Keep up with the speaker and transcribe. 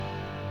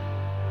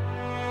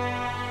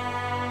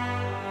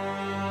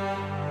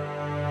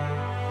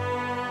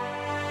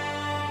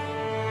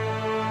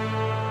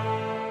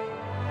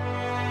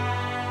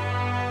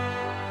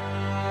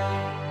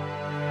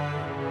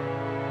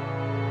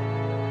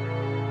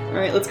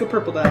Alright, let's go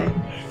purple die.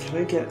 Can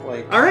I get,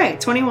 like... Alright,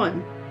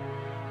 21.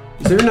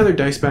 Is there another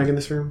dice bag in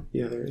this room?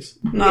 Yeah, there is.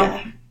 No.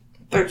 Yeah.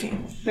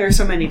 13. There are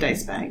so many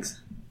dice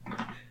bags.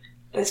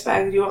 Dice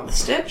bag, do you want the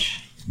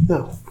stitch?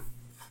 No.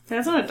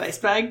 That's not a dice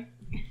bag.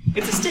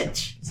 It's a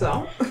stitch.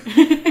 So? Unfortunately,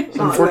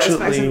 the dice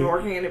bags isn't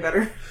working any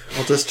better.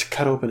 I'll just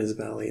cut open his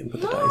belly and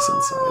put the dice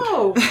inside.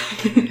 Oh!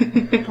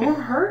 Don't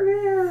hurt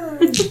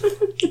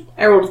him.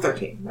 I rolled a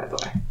 13, by the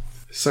way.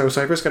 So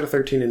Cypress got a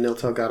 13 and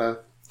Niltel got a...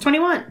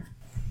 21.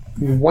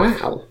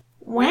 Wow.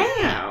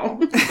 Wow.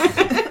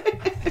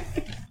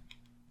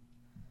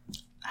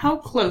 How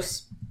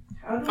close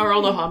are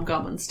all the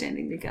hobgoblins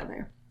standing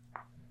together?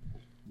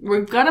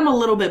 We've got them a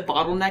little bit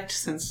bottlenecked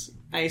since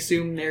I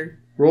assume they're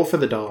Roll for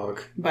the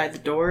dog. by the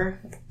door.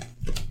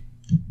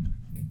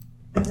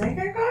 I think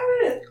I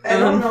got it. I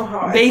don't know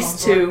how Base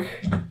iPhones 2.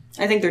 work.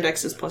 I think their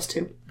dex is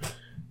 +2.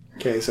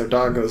 Okay, so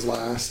dog goes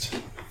last.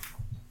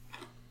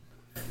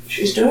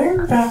 She's doing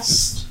her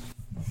best.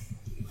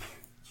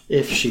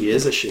 If she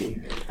is a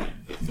she.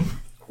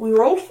 We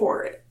rolled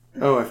for it.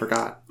 Oh, I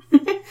forgot.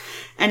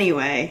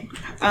 Anyway,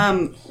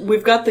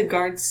 we've got the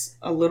guards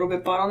a little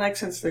bit bottlenecked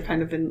since they're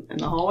kind of in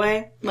the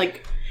hallway.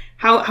 Like,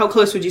 how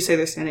close would you say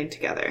they're standing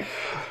together?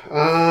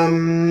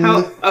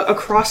 How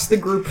across the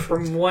group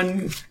from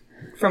one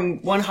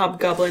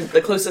hobgoblin,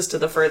 the closest to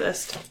the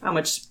furthest? How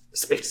much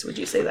space would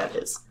you say that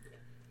is?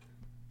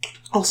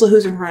 Also,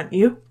 who's in front?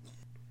 You?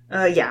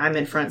 Yeah, I'm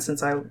in front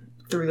since I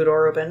threw the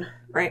door open,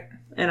 Right.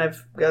 and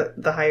I've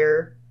got the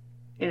higher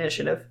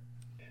initiative.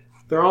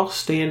 They're all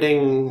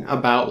standing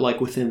about,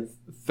 like, within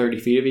 30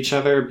 feet of each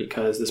other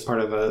because this part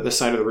of this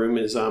side of the room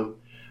is,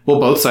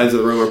 both sides of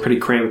the room are pretty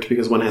cramped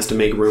because one has to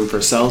make room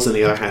for cells and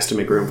the other has to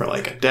make room for,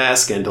 like, a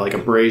desk and, like, a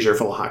brazier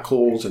full of hot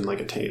coals and,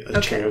 like,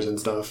 chairs and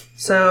stuff.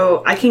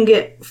 So I can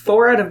get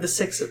 4 out of the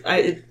 6.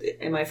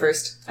 Am I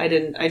first? I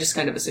didn't. I just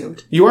kind of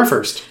assumed. You are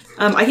first.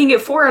 I can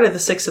get 4 out of the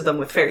 6 of them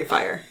with fairy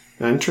fire.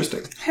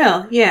 Interesting.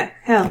 Hell yeah.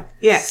 Hell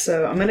yeah.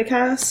 So I'm gonna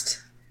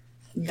cast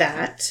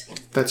that.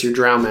 That's your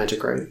drow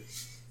magic, right?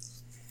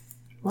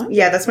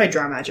 Yeah, that's my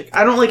draw magic.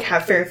 I don't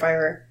have fairy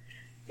fire.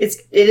 It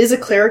is a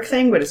cleric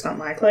thing, but it's not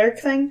my cleric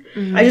thing.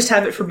 Mm-hmm. I just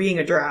have it for being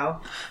a drow.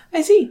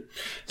 I see.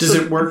 Does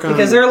it work on...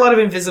 Because there are a lot of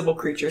invisible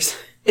creatures.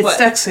 It's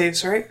dex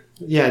saves, right?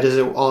 Yeah, does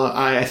it...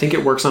 I think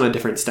it works on a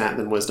different stat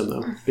than wisdom,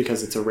 though,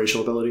 because it's a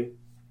racial ability.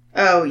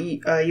 Oh,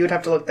 you would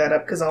have to look that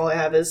up, because all I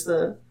have is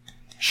the...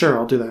 Sure,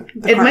 I'll do that.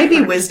 It might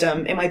be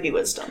wisdom. It might be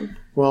wisdom.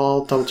 Well,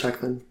 I'll double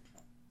check then.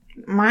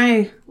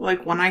 My,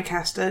 when I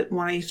cast it,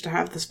 when I used to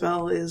have the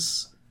spell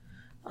is...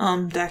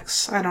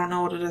 dex. I don't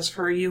know what it is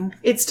for you.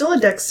 It's still a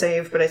dex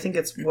save, but I think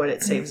it's what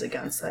it saves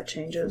against that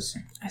changes.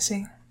 I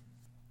see.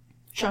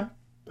 Sean?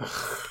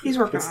 He's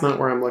working It's on not it.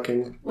 where I'm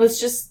looking. Let's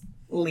just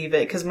leave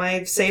it, because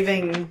my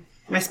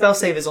spell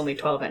save is only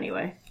 12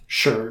 anyway.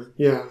 Sure,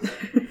 yeah.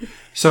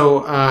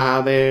 So,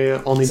 they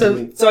all need to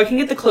meet. So I can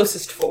get the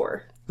closest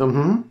 4.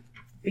 Mm-hmm.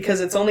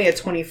 Because it's only a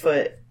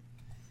 20-foot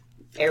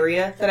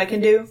area that I can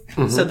do.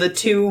 Mm-hmm. So the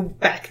 2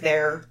 back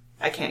there,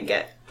 I can't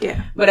get.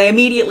 Yeah. But I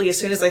immediately, as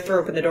soon as I throw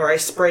open the door, I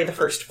spray the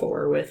first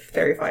 4 with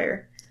fairy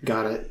fire.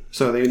 Got it.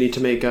 So they need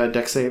to make a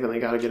dex save, and they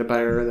got to get a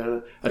better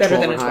than a 12 Better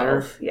than or a 12,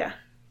 higher. yeah.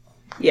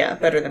 Yeah,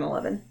 better than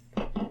 11.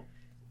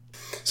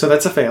 So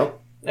that's a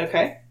fail.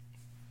 Okay.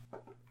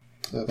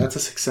 That's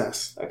a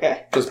success.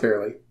 Okay. Just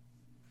barely.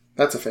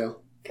 That's a fail.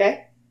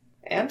 Okay.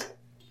 And?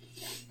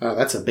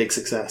 That's a big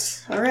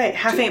success. Alright,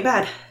 half ain't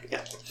bad.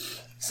 Yeah.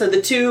 So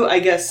the 2, I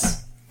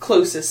guess,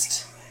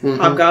 closest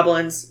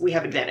hobgoblins, we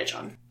have advantage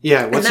on.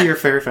 Yeah, what's your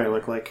fairy fire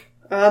look like?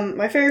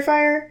 My fairy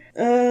fire,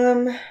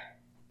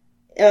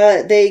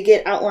 they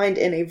get outlined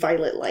in a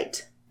violet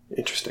light.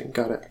 Interesting,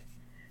 got it.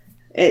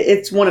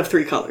 It's one of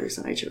 3 colors,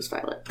 and I chose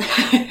violet.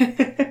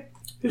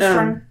 Who's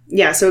trying?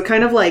 Yeah, so it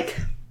kind of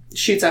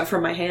shoots out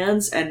from my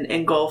hands and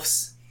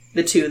engulfs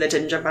the 2 that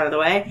didn't jump out of the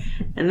way.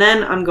 And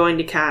then I'm going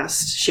to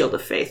cast Shield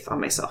of Faith on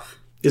myself.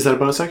 Is that a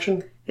bonus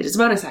action? It is a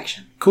bonus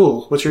action.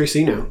 Cool. What's your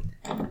AC now?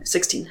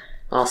 16.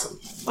 Awesome.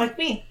 Like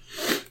me.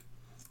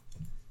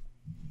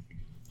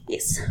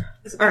 Yes.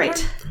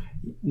 Alright.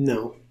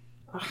 No.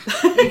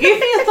 You gave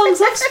me a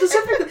thumbs up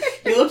specifically.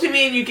 You looked at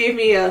me and you gave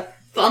me a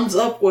thumbs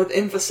up with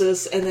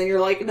emphasis, and then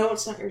you're like, no,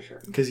 it's not your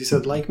turn. Because you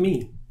said, like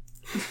me.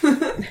 So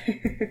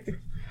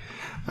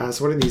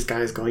what are these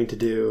guys going to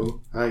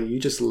do? You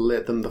just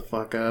lit them the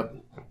fuck up.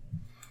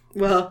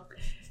 Well,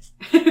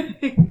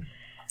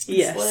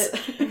 yes.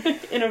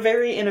 in a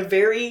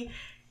very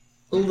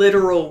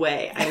literal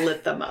way, I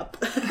lit them up.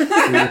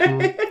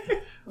 Mm-hmm.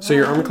 So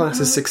your armor class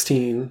is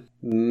 16.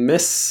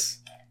 Miss.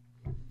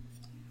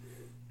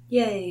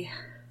 Yay.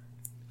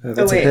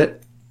 That's a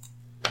hit.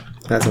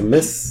 That's a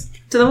miss.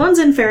 Do the ones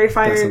in Fairy That's a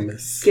Fire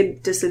miss.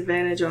 get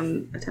disadvantage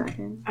on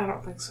attacking? I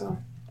don't think so.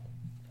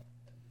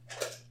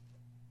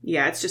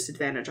 Yeah, it's just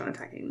advantage on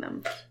attacking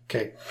them.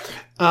 Okay.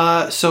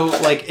 So,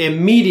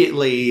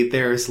 immediately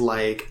there's,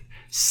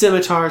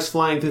 scimitars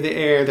flying through the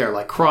air. There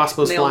are,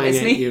 crossbows They all flying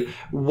miss at me? you.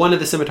 One of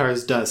the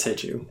scimitars does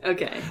hit you.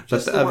 Okay.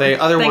 But they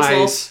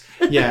otherwise... Thanks,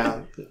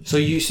 Yeah. So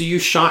you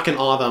shock and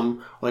awe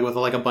them like with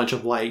like a bunch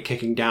of light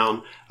kicking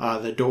down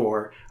the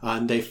door.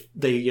 And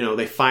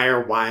they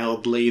fire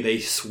wildly, they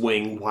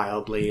swing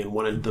wildly, and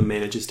one of them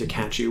manages to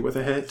catch you with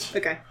a hit.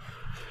 Okay.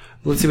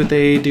 Let's see what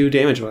they do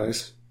damage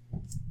wise.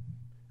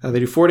 They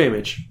do 4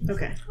 damage.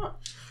 Okay.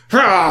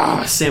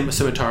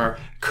 Scimitar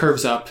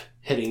curves up,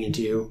 hitting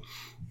into you.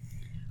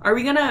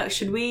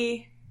 Should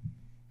we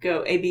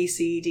go A, B,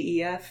 C, D,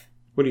 E, F?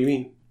 What do you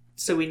mean?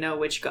 So we know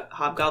which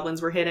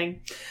hobgoblins we're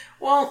hitting?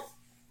 Well,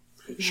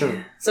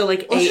 Sure. So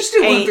like let's just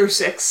do 1 through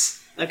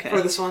 6 Okay.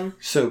 for this one.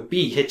 So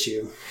B hits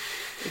you.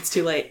 It's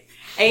too late.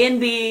 A and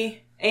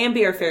B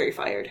are fairy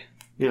fired.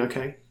 Yeah,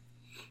 okay.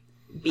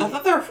 B. I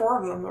thought there were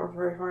 4 of them that were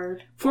very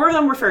fired. 4 of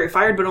them were fairy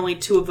fired, but only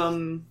 2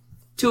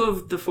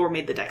 of the 4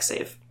 made the dex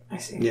save. I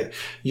see. Yeah.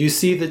 You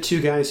see the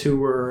 2 guys who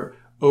were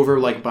over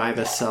like by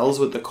the cells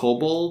with the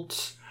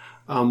kobolds.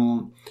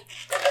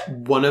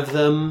 One of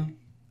them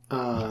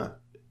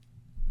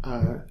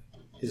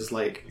is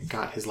like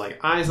got his like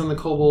eyes on the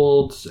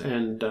kobolds,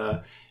 and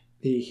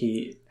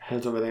he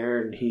heads over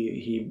there and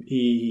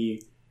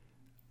he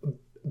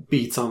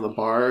beats on the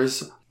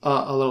bars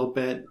a little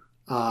bit,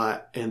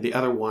 and the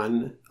other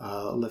one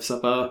lifts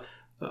up a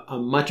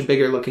much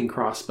bigger looking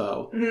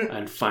crossbow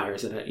and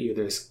fires it at you.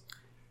 There's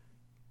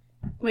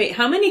Wait,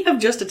 how many have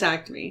just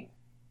attacked me?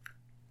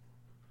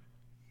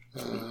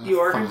 You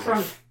are in 5.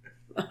 front.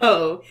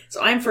 Oh,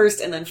 so I'm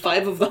first, and then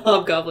 5 of the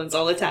hobgoblins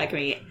all attack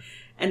me,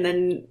 and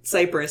then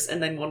Cypress,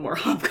 and then 1 more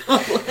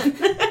hobgoblin.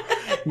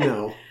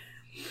 No.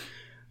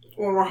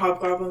 1 more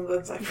hobgoblin than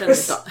Then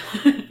Cypress.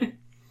 the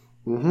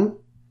Mm-hmm.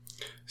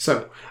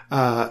 So,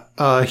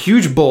 a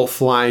huge bolt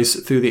flies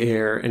through the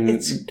air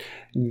and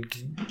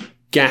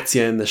gats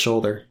you in the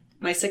shoulder.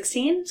 My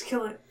 16? Let's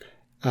kill it.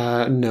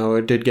 No,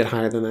 it did get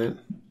higher than that.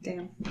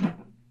 Damn.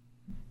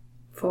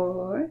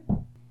 4.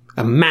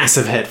 A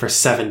massive hit for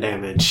 7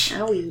 damage.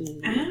 Owie.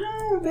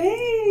 Ow,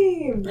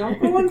 babe. Don't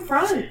go in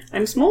front.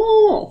 I'm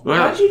small.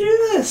 Wow. How'd you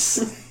do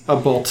this? A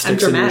bolt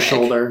sticks in your dramatic.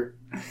 shoulder.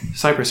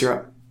 Cypress, you're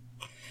up.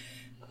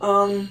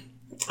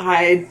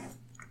 Did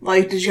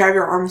you have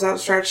your arms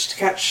outstretched to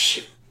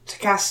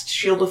cast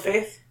Shield of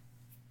Faith?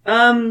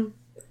 I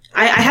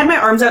had my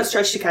arms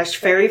outstretched to cast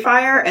Fairy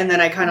Fire, and then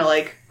I kind of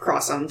like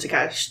cross them to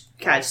cast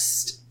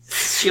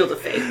Shield of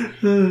Faith.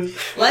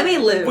 Let me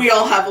live. We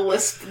all have a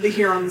lisp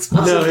here on this No,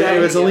 puzzle day. it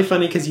was only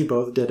funny because you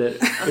both did it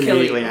kill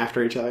immediately you.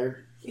 after each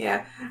other.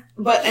 Yeah.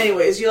 But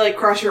anyways, you like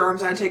cross your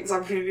arms and I take this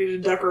opportunity to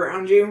duck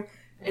around you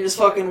and just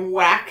fucking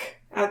whack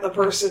at the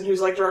person who's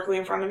like directly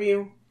in front of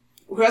you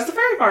who has the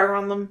fairy fire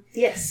on them.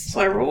 Yes. So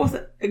I roll with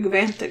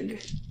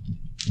advantage.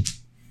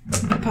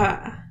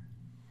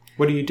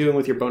 What are you doing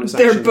with your bonus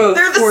action? They're both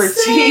They're the 14.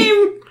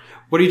 same.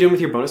 What are you doing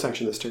with your bonus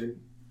action this turn?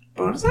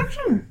 Bonus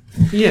action?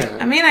 Yeah.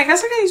 I mean, I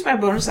guess I can use my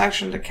bonus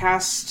action to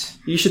cast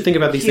You should think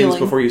about these Healing.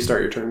 things before you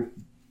start your turn.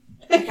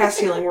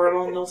 Healing Word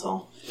on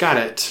Niltel. Got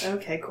it.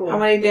 Okay, cool. How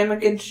many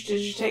damage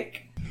did you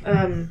take?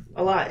 A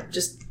lot.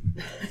 Just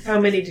how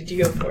many did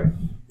you go for?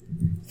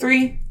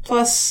 3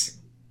 plus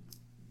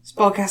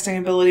spellcasting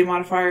ability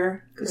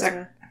modifier. Is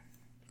that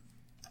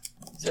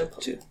So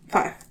 2?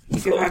 5. You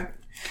get 5.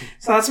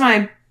 So that's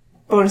my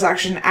bonus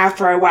action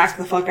after I whack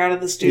the fuck out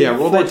of this dude. Yeah,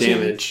 roll that 14.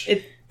 damage.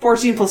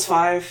 14 plus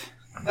 5.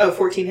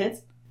 14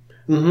 hits.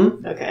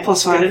 Mm-hmm. Okay.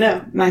 Plus Good 5. to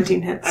know.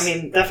 19 hits. I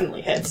mean,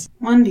 definitely hits.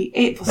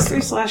 1d8 plus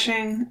 3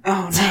 slashing.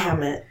 Oh no.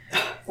 Damn it.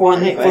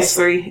 1 Anyway. plus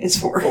 3 is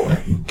 4.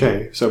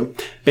 Okay, so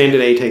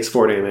Bandit A takes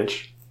 4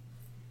 damage.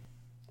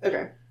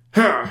 Okay.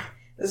 So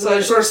I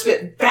just sort of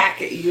spit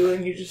back at you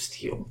and you just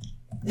heal.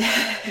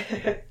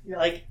 You're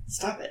like,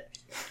 stop it.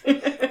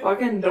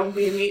 Fucking don't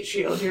be a meat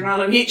shield. You're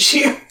not a meat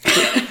shield.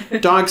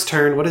 Dog's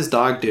turn. What does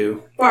Dog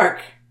do?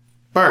 Bark.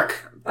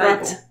 Bark.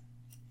 Grapple.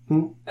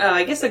 Oh,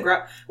 I guess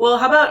well,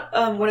 how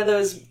about one of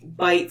those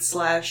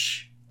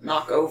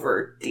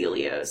bite/knockover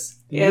dealios?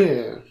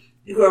 Yeah.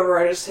 Whoever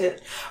I just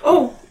hit.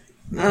 Oh!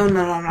 No, I'm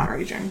not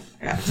raging.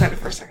 I got excited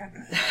for a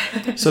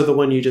second. So the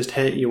one you just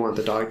hit, you want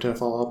the dog to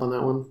follow up on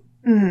that one?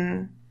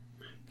 Mm-hmm.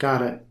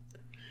 Got it.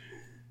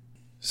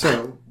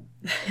 So,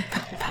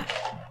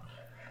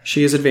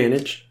 she has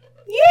advantage,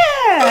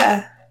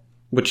 Yeah!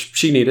 which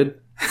she needed.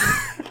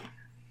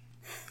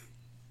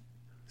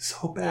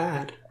 So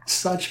bad.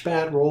 Such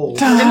bad rolls.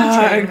 Dog.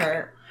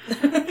 her.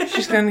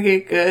 She's gonna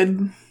get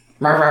good.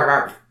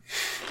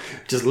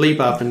 Just leap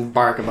up and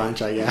bark a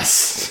bunch, I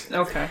guess.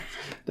 Okay.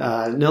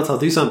 Niltel,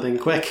 do something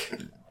quick.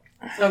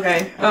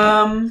 Okay.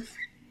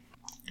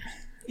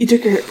 You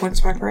took your hit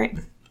points back, right?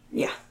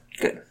 Yeah.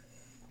 Good.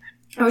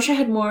 I wish I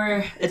had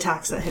more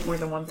attacks that hit more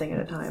than one thing at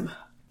a time.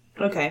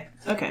 Okay.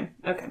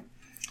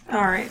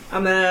 Alright.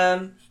 I'm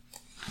gonna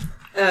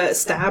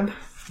stab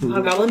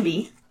Hobgoblin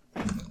B.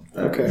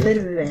 Okay. With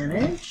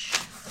advantage.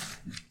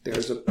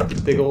 There's a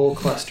big old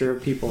cluster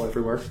of people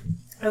everywhere.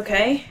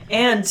 Okay.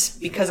 And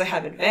because I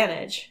have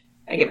advantage,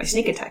 I get my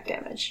sneak attack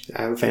damage.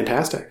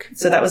 Fantastic.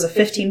 So that was a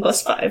 15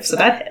 plus 5, so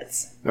that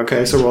hits.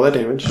 Okay, so roll that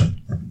damage.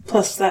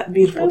 Plus that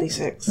beautiful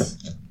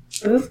d6.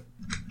 Boop.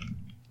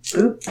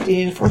 Boop. Do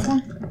you need a 4th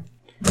one?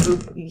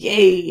 Boop.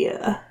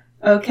 Yeah.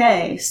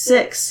 Okay,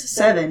 6,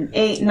 7,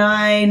 8,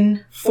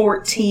 9,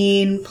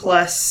 14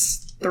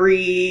 plus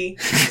 3,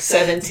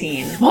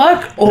 17. Fuck.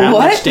 That much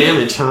What?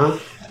 damage, huh?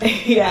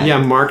 Yeah. Yeah,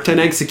 marked and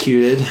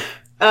executed.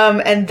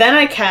 And then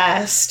I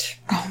cast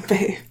Oh,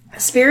 babe.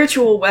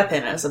 Spiritual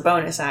Weapon as a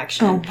bonus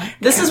action. Oh my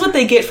This is what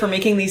they get for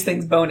making these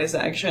things bonus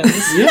actions.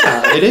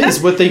 Yeah, it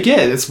is what they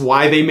get. It's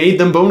why they made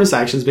them bonus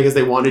actions, because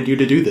they wanted you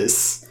to do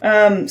this.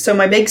 So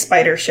my big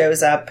spider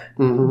shows up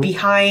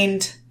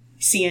behind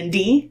C and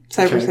D.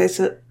 Cyber says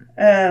it.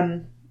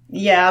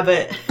 Yeah,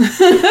 but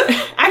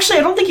actually,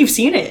 I don't think you've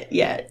seen it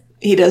yet.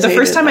 He does. The hate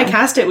first it, time I though.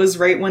 cast it was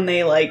right when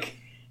they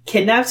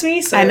kidnapped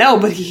me. So I know,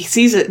 but he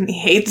sees it and he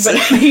hates it.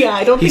 But yeah,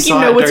 I don't He think you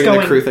saw know it what's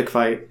during going. the Kruthic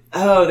fight.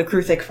 Oh, the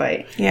Kruthic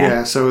fight.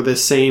 Yeah. So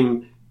this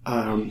same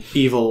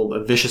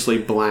evil, viciously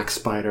black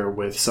spider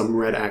with some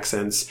red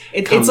accents.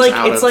 It's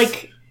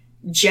like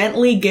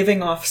gently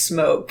giving off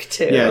smoke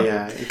too.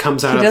 Yeah. It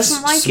comes out of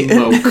doesn't like it.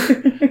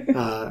 smoke.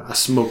 A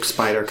smoke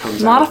spider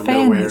comes Not out a of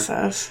fan, nowhere. he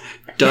says.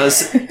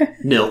 Does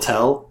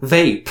Niltel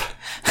vape?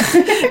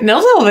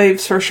 Niltel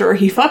vapes for sure.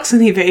 He fucks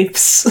and he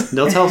vapes.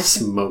 Niltel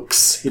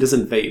smokes. He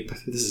doesn't vape.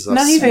 This is a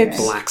No, he vapes.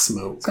 black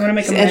smoke. So I'm gonna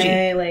make a It's edgy.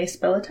 melee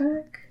spell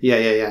attack.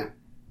 Yeah.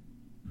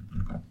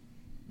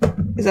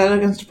 Is that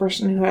against a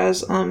person who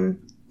has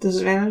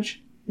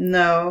disadvantage?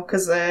 No,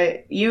 because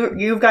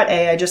you've got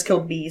A. I just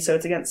killed B, so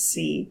it's against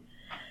C.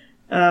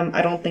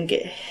 I don't think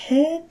it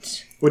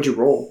hit. What'd you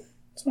roll?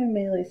 What's my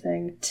melee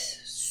thing?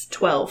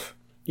 12.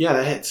 Yeah,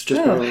 that hits.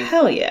 Just Oh, barely.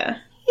 hell yeah.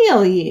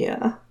 Hell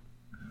yeah.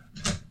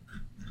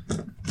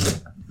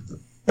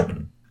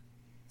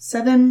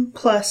 7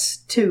 plus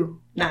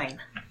 2, 9.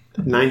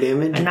 9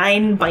 damage. A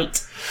 9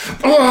 bite.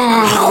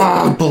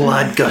 Oh,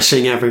 blood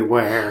gushing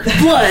everywhere.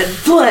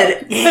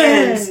 Blood,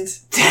 and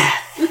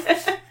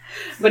death.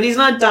 But he's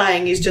not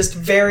dying, he's just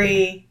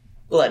very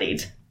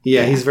bloodied.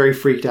 Yeah, he's very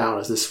freaked out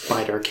as this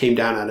spider came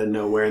down out of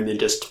nowhere and then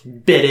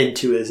just bit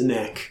into his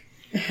neck.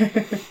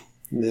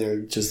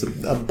 There's just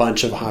a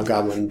bunch of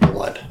hobgoblin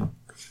blood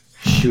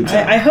shoots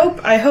out.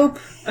 I hope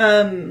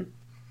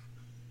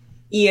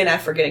E and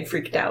F are getting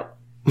freaked out.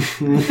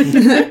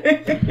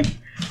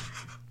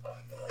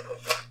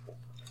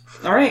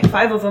 Alright,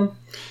 5 of them.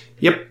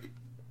 Yep.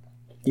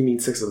 You mean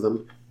 6 of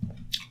them.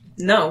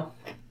 No,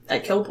 I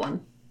killed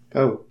one.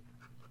 Oh,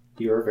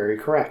 you are very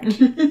correct.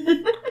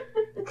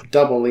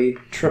 Doubly,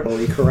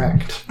 triply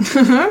correct.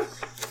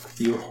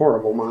 You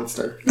horrible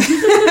monster.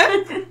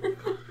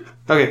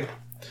 Okay.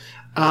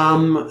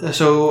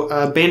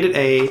 So Bandit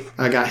A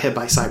got hit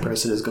by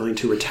Cypress and is going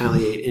to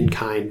retaliate in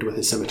kind with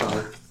his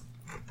scimitar.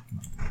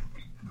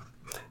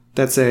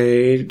 That's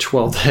a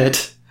 12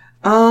 hit.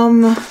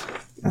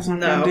 That's not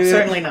No, gonna do it.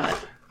 certainly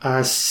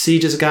not. C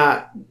just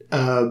got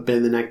bit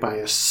in the neck by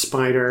a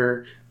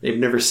spider. They've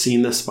never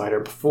seen this spider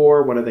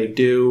before. What do they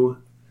do?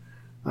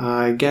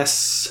 I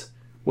guess...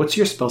 What's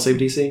your spell save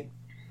DC?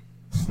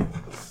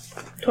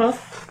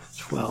 12.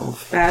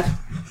 12. Bad.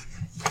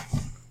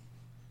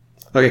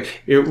 Okay,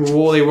 they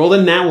rolled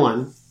a nat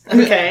 1.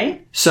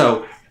 Okay.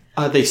 So,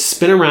 they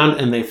spin around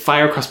and they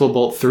fire a crossbow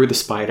bolt through the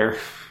spider.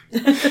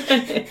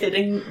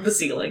 Hitting the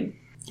ceiling.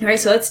 Alright,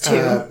 so that's 2.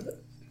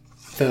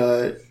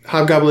 The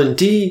Hobgoblin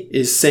D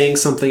is saying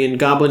something in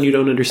Goblin you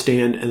don't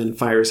understand and then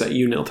fires at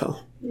you,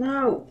 Niltel.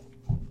 No.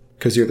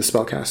 Because you're the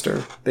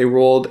spellcaster. They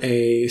rolled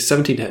a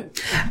 17 hit.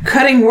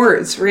 Cutting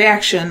words.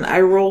 Reaction. I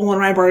roll one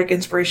of my bardic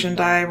inspiration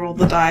die, roll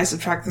the die,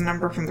 subtract the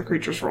number from the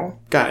creature's roll.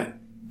 Got it.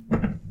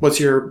 What's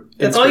your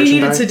That's all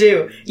you inspiration needed die? to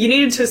do. You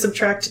needed to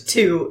subtract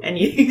 2, and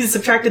you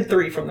subtracted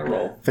 3 from the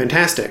roll.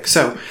 Fantastic.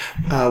 So,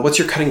 what's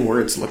your cutting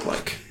words look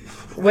like?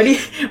 What do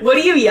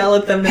you yell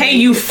at them? Hey,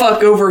 you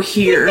fuck over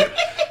here.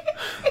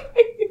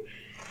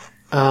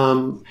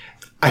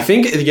 I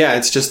think,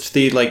 it's just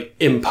the,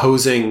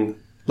 imposing,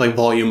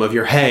 volume of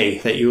your hey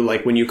that you,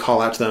 when you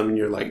call out to them and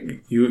you're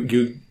like,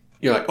 you're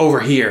like,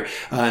 over here.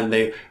 And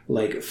they,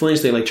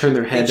 flinch, they, turn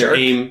their head, their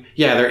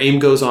aim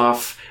goes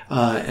off,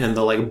 and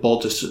the,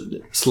 bolt just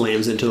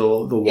slams into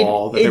the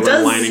wall that they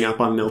were lining up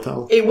on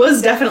Niltel. It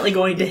was definitely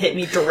going to hit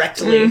me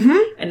directly,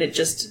 and it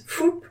just,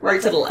 whoop, right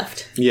to the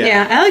left.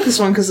 Yeah. I like this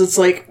one because it's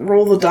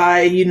roll the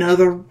die, you know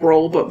the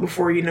roll, but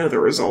before you know the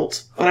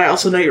result. But I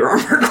also know your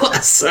armor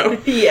class, so.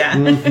 Yeah.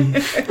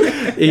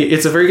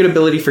 It's a very good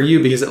ability for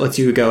you because it lets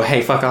you go,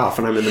 hey, fuck off,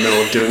 and I'm in the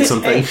middle of doing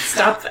something. Hey,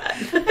 stop that.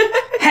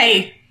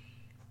 Hey!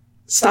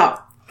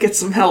 Stop. Get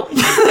some help.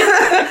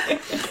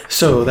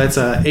 So that's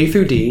A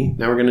through D.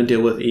 Now we're going to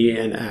deal with E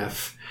and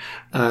F.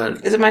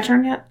 Is it my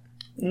turn yet?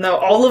 No,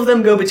 all of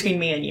them go between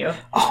me and you.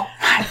 Oh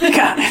my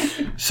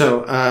god.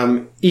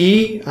 So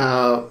E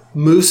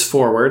moves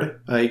forward.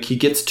 He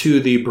gets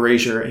to the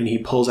brazier and he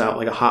pulls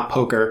out a hot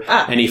poker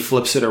and he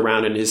flips it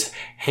around in his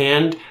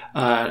hand.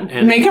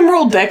 And Make him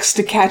roll dex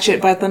to catch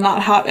it by the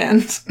not hot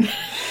end.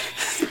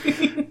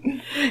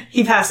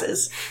 He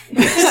passes.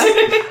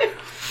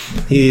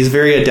 he's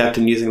very adept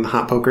in using the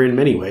hot poker in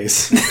many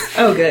ways.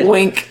 Oh, good.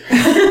 Wink.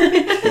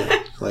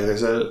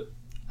 There's a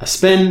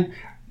spin,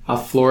 a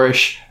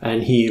flourish,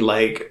 and he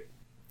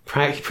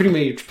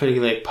pretty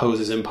like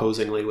poses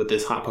imposingly with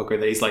this hot poker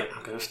that he's like,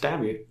 I'm gonna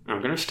stab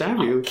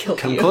you.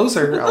 Come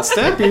closer. I'll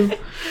stab you.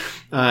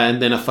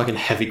 And then a fucking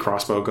heavy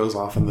crossbow goes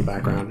off in the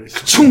background.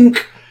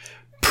 Chunk!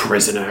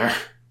 Prisoner.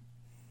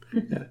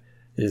 Yeah.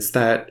 It's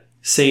that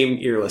same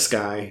earless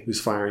guy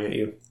who's firing at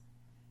you.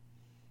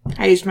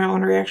 I used my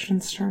own reaction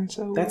this turn,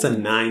 so... That's a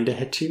 9 to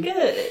hit you.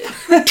 Good.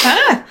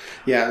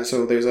 Yeah,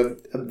 so there's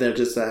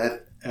just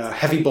a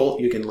heavy bolt.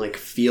 You can, like,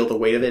 feel the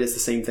weight of it. It's the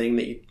same thing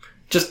that you...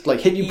 Just,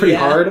 like, hit you pretty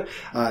hard.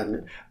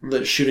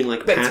 Shooting,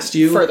 like, but past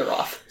you. Further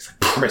off. It's like,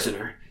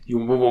 prisoner, you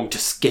won't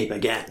escape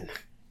again.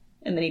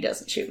 And then he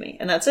doesn't shoot me.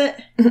 And that's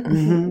it.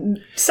 Mm-hmm.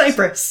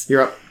 Cypress.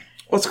 You're up.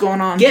 What's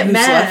going on? Get Who's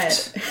mad.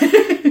 Left?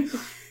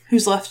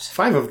 Who's left?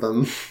 5 of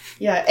them.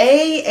 Yeah,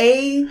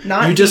 A,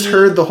 not You just B,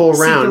 heard the whole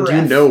C round. or You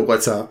F. know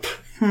what's up.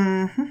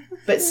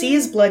 But C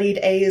is bloodied.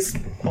 A is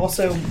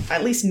also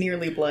at least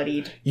nearly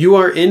bloodied. You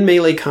are in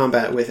melee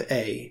combat with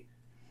A.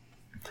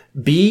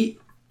 B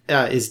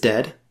is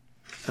dead.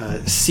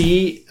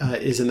 C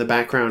is in the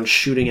background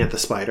shooting at the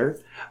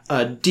spider.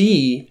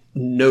 D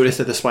noticed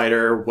that the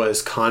spider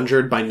was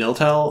conjured by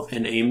Niltel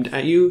and aimed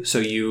at you, so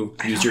you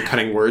used your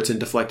cutting words and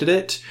deflected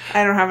it.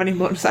 I don't have any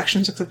bonus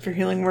actions except for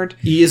healing word.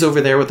 E is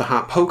over there with the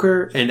hot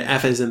poker, and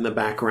F is in the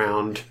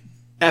background.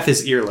 F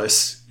is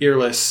earless.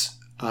 Earless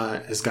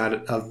has got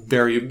a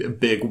very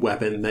big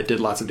weapon that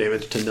did lots of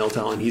damage to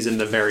Niltel, and he's in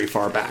the very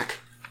far back.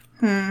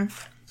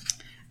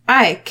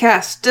 I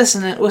cast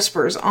Dissonant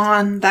Whispers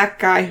on that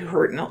guy who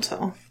hurt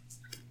Niltel.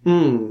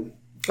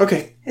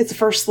 Okay. It's the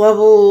first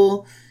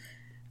level.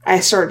 I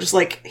start just,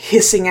 like,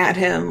 hissing at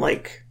him,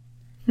 like,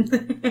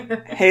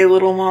 hey,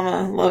 little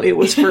mama, let me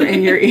whisper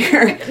in your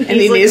ear.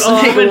 And he needs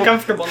to make I'm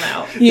uncomfortable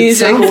now. It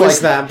sounds like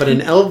that, but in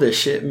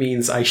Elvish it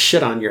means I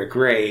shit on your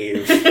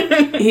grave.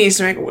 He needs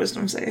to make a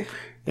wisdom save.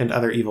 And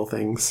other evil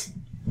things.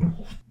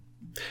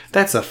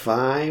 That's a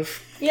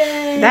 5.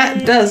 Yay!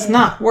 That does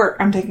not work.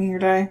 I'm taking your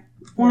die.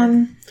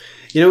 1.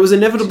 You know, it was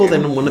inevitable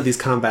that in one of these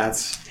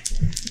combats,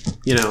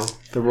 you know,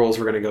 the rolls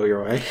were going to go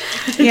your way.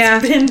 Yeah.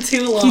 It's been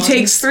too long. He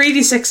takes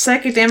 3d6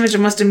 psychic damage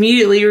and must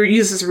immediately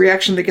use his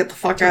reaction to get the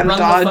fuck out of dodge.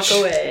 Run the fuck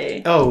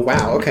away. Oh,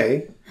 wow,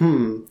 okay.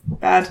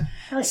 Bad.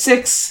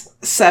 6,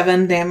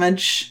 7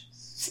 damage.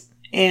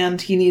 And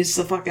he needs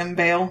to fucking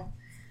bail.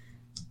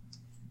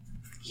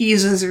 He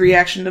uses his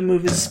reaction to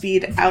move his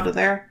speed out of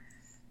there.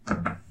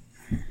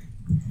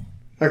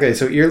 Okay,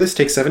 so Earless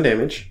takes 7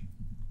 damage.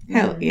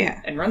 Hell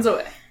yeah. And runs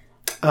away.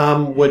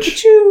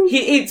 Which...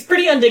 He's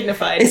pretty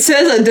undignified. It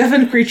says a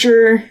deafened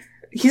creature.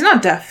 He's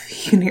not deaf.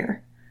 He can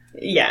hear.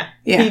 Yeah.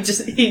 Yeah. He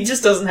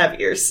just doesn't have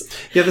ears.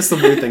 Yeah, that's the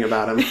weird thing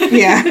about him.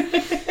 Yeah.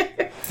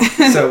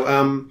 So,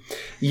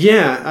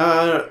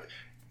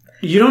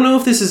 you don't know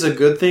if this is a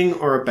good thing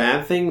or a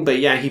bad thing, but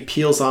yeah, he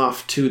peels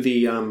off to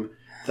the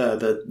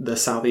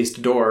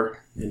southeast door,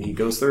 and he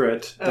goes through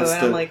it.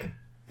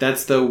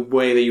 That's the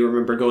way that you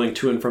remember going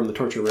to and from the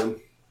torture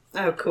room.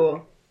 Oh,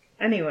 cool.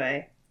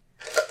 Anyway.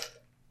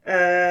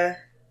 Okay,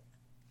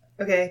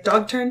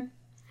 dog turn?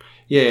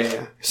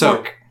 Yeah.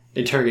 So,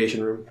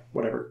 interrogation room,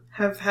 whatever.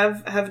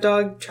 Have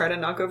dog try to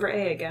knock over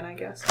A again, I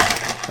guess.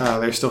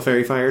 They're still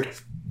fairy fired?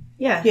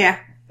 Yeah. Yeah.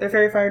 They're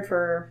fairy fired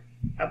for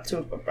up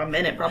to a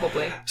minute,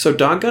 probably. So,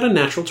 dog got a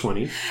natural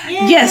 20. Yay!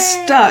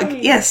 Yes, Doug.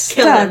 Yes,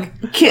 Kill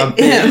Doug. Kill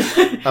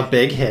him. A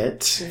big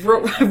hit.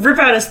 Rip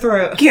out his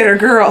throat. Get her,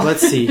 girl.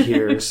 Let's see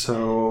here.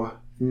 So,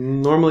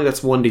 normally that's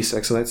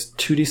 1d6, so that's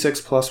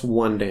 2d6 plus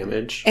 1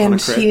 damage. And on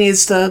a crit. he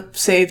needs to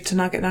save to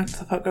not get knocked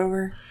the fuck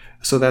over.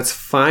 So that's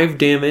 5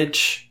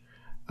 damage,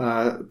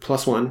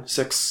 plus 1,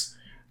 6.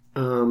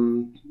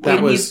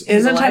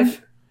 He's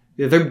alive?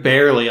 Yeah, they're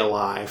barely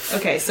alive.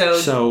 Okay,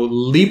 so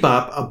leap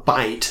up, a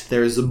bite,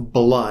 there's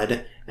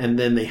blood, and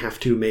then they have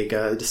to make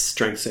a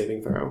strength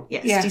saving throw.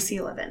 yes, Yeah. DC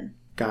 11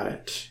 Got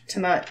it. to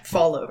not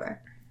fall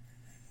over.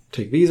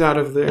 Take these out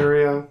of the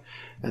area,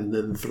 and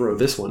then throw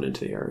this one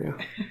into the area.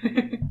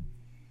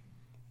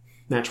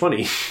 Nat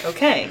 20.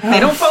 Okay, they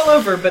don't fall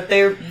over, but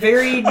they're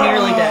very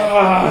nearly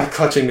dead.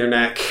 Clutching their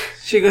neck.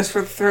 She goes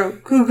for the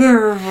throat. Good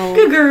girl.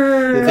 Good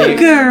girl. They- Good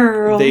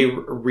girl. They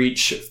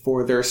reach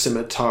for their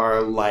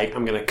scimitar like,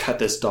 I'm going to cut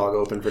this dog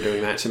open for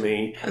doing that to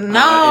me.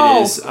 No!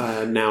 It is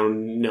now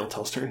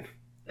Niltel's turn.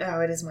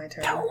 Oh, it is my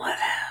turn. Don't let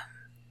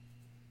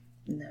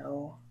him.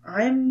 No.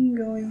 I'm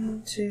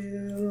going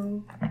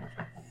to...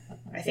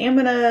 I think I'm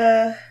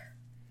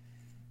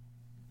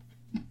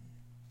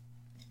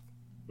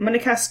gonna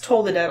cast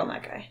Toll the Dead on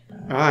that guy.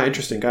 Ah,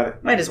 interesting. Got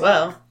it. Might as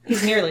well.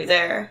 He's nearly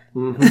there.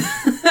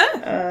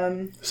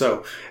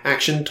 So,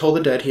 action, Toll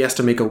the Dead. He has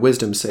to make a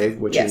wisdom save,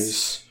 which Yes.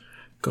 is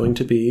going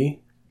to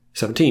be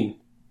 17.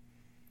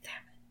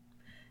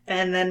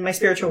 And then my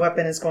spiritual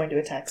weapon is going to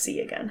attack C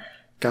again.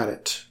 Got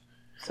it.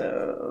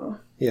 So...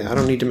 Yeah, I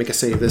don't need to make a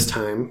save this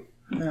time.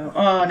 No.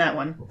 Oh, not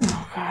one.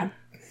 Oh, God.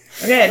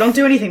 Okay, I don't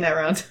do anything that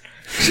round.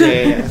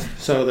 Yeah.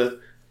 So the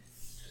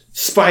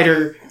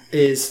spider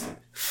is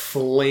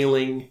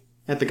flailing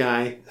at the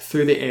guy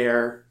through the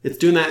air. It's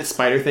doing that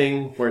spider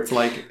thing where it's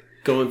like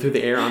going through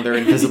the air on their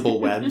invisible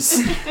webs.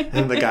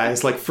 And the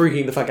guy's like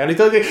freaking the fuck out. He's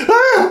like,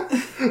 ah!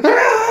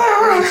 Ah!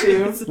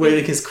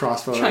 waving his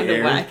crossbow Trying in the to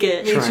air. whack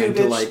it. Trying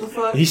to like,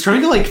 he's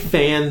trying to like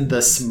fan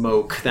the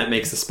smoke that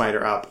makes the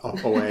spider up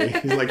away.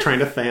 He's like trying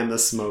to fan the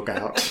smoke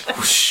out.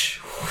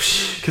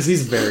 Because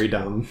he's very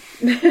dumb.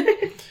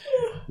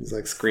 He's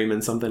like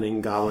screaming something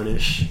in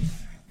goblinish.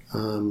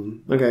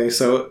 Okay,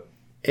 so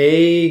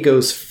A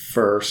goes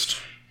first.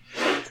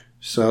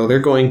 So they're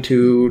going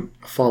to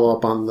follow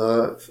up on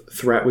the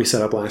threat we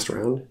set up last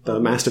round. The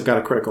Mastiff got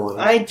a critical on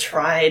it. I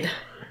tried.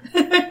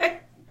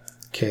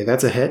 Okay,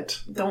 that's a hit.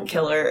 Don't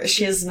kill her.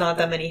 She has not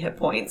that many hit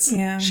points.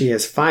 Yeah. She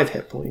has 5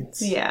 hit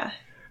points. Yeah.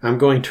 I'm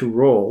going to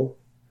roll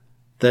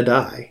the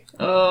die.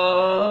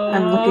 Oh.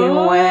 I'm looking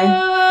away.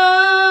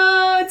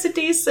 It's a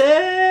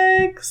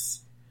D6.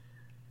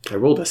 I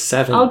rolled a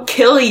 7. I'll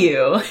kill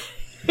you.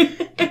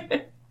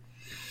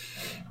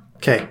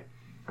 Okay.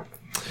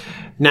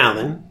 Now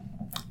then,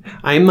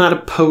 I am not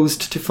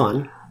opposed to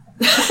fun.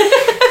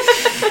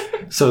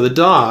 So the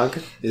dog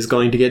is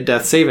going to get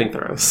death saving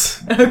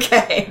throws.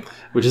 Okay.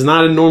 Which is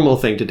not a normal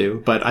thing to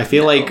do, but I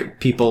feel like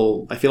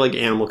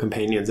animal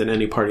companions in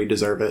any party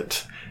deserve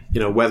it.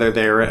 You know, whether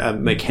they're a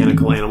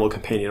mechanical animal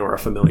companion or a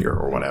familiar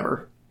or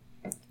whatever.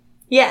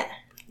 Yeah.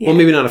 Well,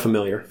 maybe not a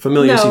familiar.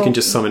 Familiars No. you can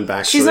just summon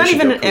back. She's so they not should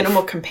even go an poof.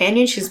 animal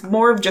companion. She's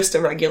more of just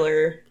a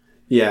regular...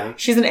 Yeah.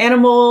 She's an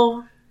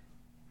animal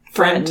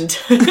friend.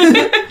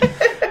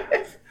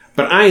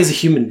 But I, as a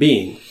human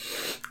being,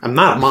 I'm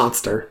not a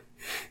monster.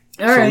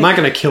 All So right. I'm not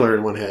going to kill her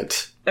in one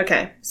hit.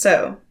 Okay,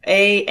 so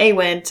A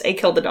went. A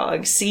killed the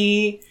dog. Is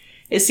C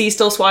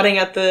still swatting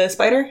at the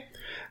spider?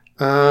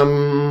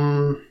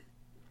 I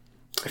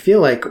feel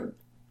like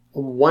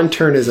one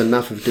turn is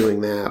enough of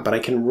doing that, but I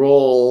can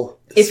roll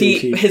to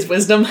see if His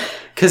wisdom.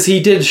 because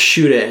he did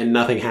shoot it and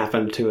nothing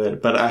happened to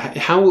it. But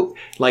how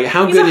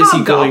He's good a is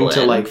he going to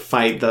hobgoblin. like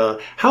fight the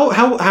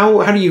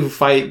how do you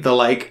fight the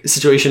like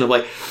situation of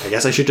like, I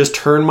guess I should just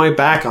turn my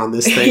back on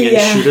this thing and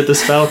Yeah. shoot at the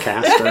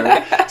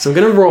spellcaster. So I'm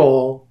gonna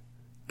roll.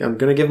 I'm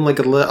gonna give him like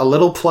a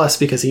little plus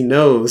because he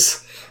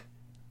knows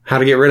how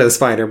to get rid of the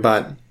spider,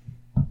 but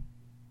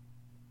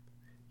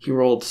he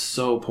rolled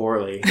so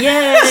poorly.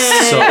 Yay!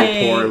 So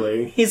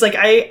poorly. He's like,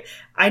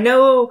 I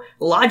know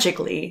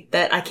logically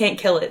that I can't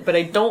kill it, but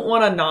I don't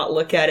want to not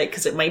look at it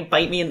because it might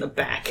bite me in the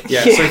back.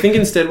 Yeah, so I think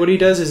instead what he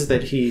does is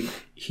that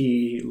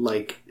he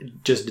like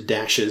just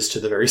dashes to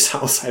the very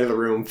south side of the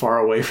room, far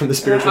away from the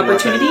spiritual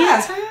Opportunity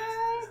weapon.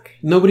 attack?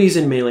 Nobody's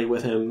in melee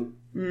with him.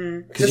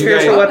 The 'Cause you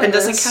spiritual guys- weapon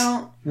doesn't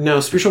count? No,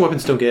 spiritual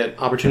weapons don't get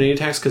opportunity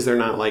attacks because they're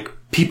not like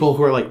people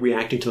who are like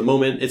reacting to the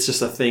moment. It's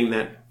just a thing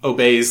that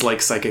obeys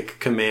like psychic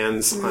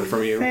commands on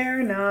from you.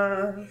 Fair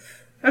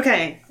enough.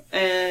 Okay,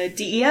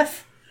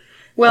 DEF?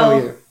 Well,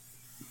 Oh,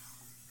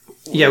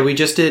 yeah, we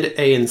just did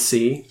A and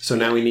C, so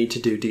now we need to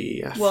do D,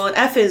 E, F. well, an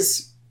F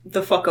is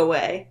the fuck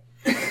away.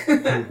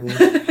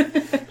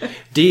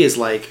 D is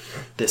like,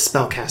 this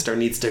spellcaster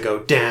needs to go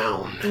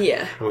down.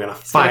 Yeah. I'm gonna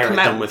fire come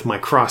at out- them with my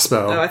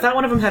crossbow. Oh, I thought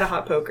one of them had a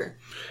hot poker.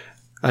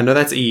 No,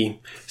 that's E.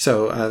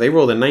 So they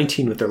rolled a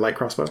 19 with their light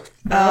crossbow.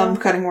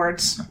 Cutting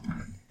words.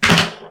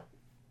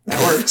 That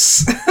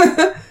works.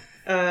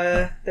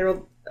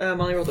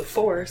 Molly rolled a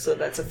 4, so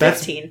that's a That's-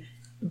 15.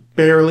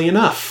 Barely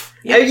enough.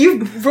 Yeah,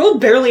 you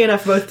rolled barely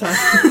enough both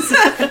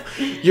times.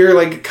 You're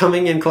like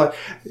coming in close.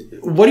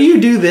 What do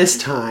you do this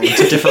time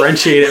to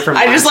differentiate it from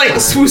I just last like time?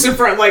 swoosh in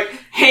front, like,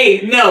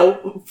 hey,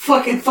 no,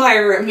 fucking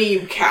fire at me,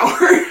 you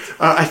coward.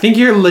 I think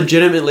you're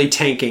legitimately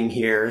tanking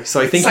here.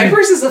 So I think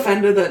Cypress is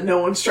offended that no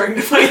one's trying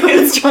to fight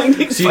It's him. trying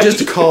to so you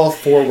just call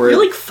forward.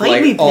 You're like,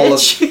 fight me, all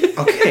bitch.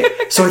 Okay,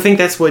 so I think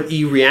that's what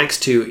E reacts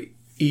to.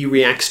 E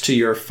reacts to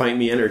your fight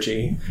me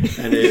energy,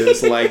 and it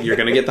is like, you're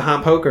gonna get the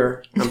hot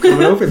poker. I'm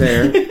coming over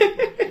there.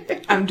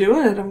 I'm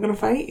doing it. I'm gonna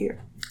fight you.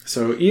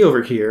 So E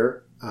over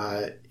here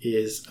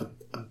is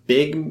a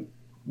big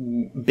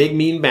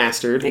mean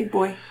bastard. Big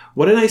boy.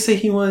 What did I say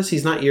he was?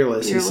 He's not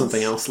earless. He's Earless.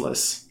 something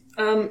elseless.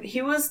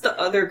 He was the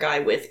other guy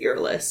with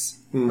earless,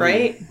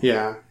 right?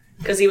 Yeah.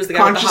 Because he was the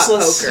guy with the hot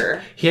Conscienceless.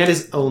 poker. He had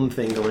his own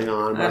thing going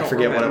on, but I don't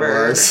forget what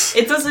remember. it was.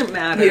 It doesn't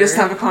matter. He doesn't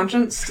have a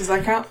conscience. Does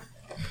that count?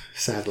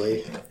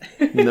 Sadly.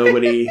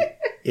 Nobody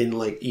in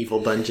like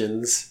evil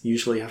dungeons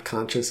usually have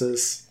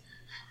consciences.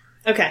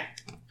 Okay.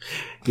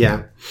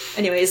 Yeah.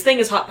 Anyway, his thing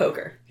is hot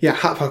poker. Yeah,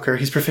 hot poker.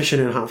 He's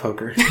proficient in hot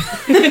poker.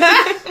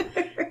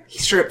 He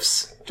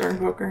strips during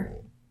poker.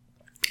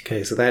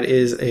 Okay, so that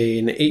is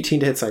an 18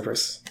 to hit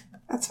Cypress.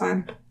 That's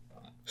fine.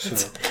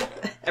 So,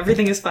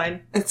 Everything is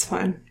fine. It's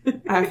fine.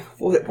 I have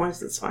full hit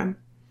points. It's fine.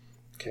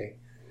 okay.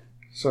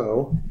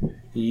 So,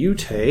 you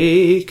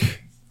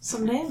take...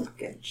 Some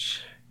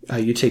damage.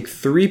 You take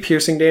 3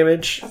 piercing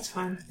damage That's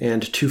fine.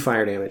 and 2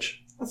 fire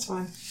damage. That's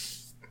fine.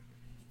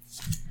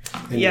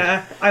 And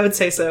Yeah, I would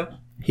say so.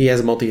 He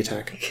has a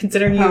multi-attack.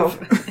 Considering you've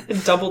Oh.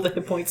 double the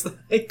hit points that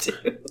I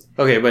do.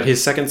 Okay, but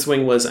his second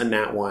swing was a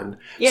nat 1.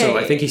 So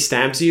I Yay. think he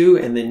stabs you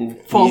and then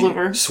Falls he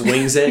over.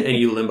 swings it and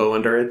you limbo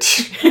under it.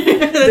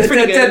 That's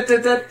pretty good.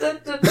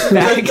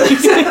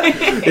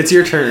 It's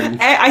your turn.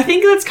 I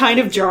think that's kind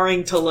of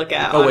jarring to look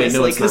at, Oh, wait, honestly,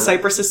 no, it's because not.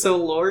 Cypress is so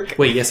lork.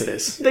 Wait, yes it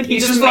is. That he He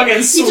just just ma- fucking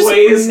he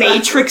sways just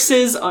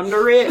matrixes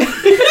under it.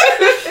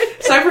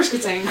 Cypress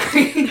gets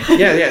angry.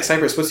 Yeah,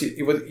 Cypress,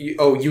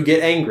 you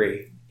get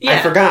angry. Yeah.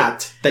 I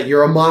forgot that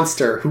you're a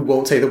monster who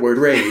won't say the word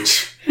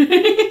rage.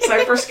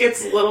 Cypress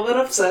gets a little bit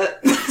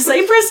upset.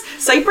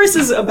 Cypress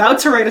is about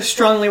to write a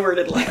strongly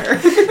worded letter.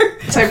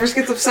 Cypress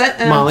gets upset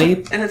and,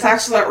 Molly, and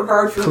attacks without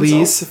regard for please,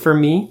 himself. for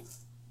me.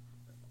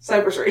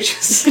 Cypress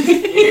rages.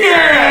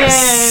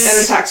 Yes!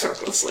 And attacks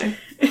recklessly.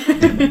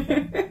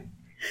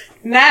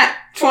 Nat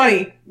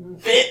 20,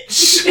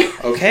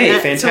 bitch. Okay,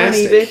 Nat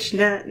fantastic. 20,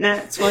 bitch.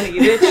 Nat 20,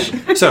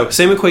 bitch. So,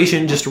 same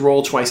equation, just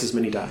roll twice as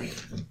many die.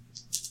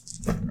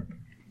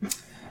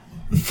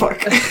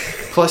 Fuck.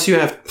 Plus you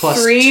have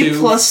plus 3 2.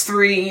 plus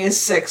 3 is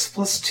 6,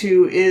 plus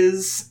 2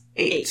 is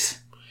 8.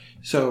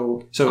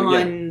 So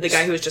On the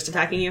guy who was just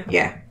attacking you?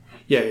 Yeah.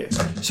 Yeah.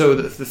 So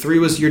the 3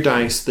 was your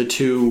dice, the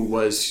 2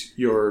 was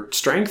your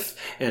strength,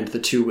 and the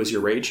 2 was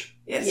your rage.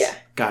 Yes. Yeah.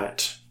 Got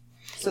it.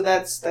 So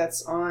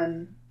that's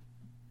on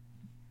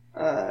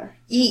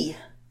E.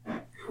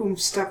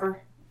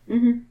 Whomstever.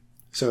 Mm-hmm.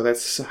 So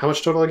that's how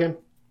much total again?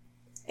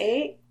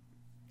 8?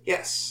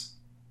 Yes.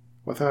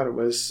 I thought it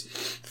was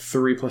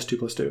 3 plus 2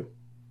 plus 2.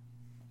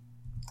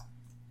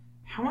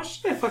 How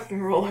much did I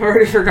fucking roll? I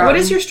already forgot. What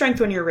is your strength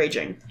when you're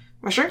raging?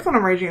 My strength when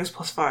I'm raging is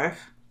plus 5.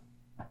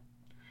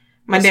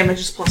 My damage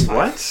is plus 5.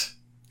 What?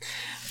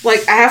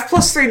 Like, I have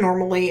plus 3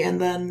 normally, and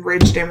then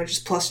rage damage is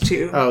plus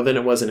 2. Oh, then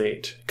it was an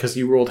 8. Because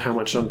you rolled how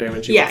much on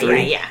damage? You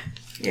Yeah.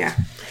 Yeah.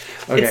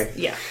 Okay.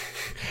 Yeah.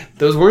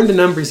 Those weren't the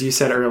numbers you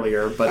said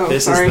earlier, but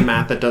this sorry. is the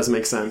math that does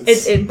make sense.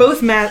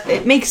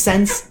 It makes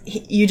sense.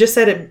 You just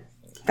said it.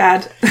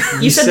 Bad.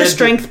 You said the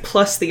strength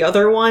plus the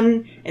other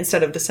one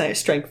instead of the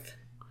strength.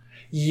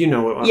 You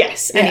know what?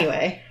 Yes. Yeah.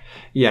 Anyway.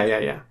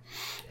 Yeah.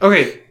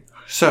 Okay,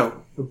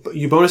 so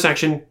you bonus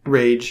action,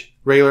 rage,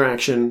 regular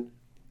action,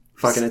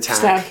 fucking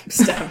attack.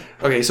 Stab.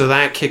 Okay, so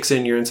that kicks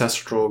in your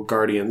ancestral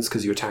guardians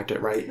because you attacked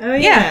it, right? Oh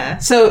Yeah.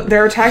 So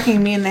they're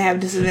attacking me, and they have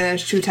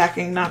disadvantage to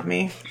attacking not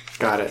me.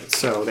 Got it.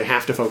 So they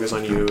have to focus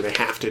on you. They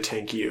have to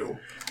tank you.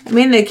 I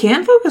mean, they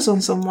can focus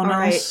on someone All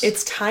right. else.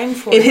 It's time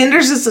for It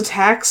hinders its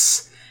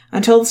attacks.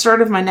 Until the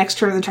start of my next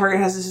turn, the target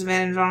has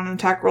disadvantage on an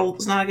attack roll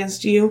that's not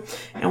against you.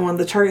 And when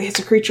the target hits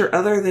a creature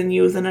other than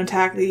you with an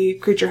attack, the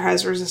creature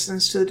has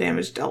resistance to the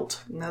damage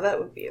dealt. Now that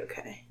would be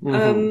okay.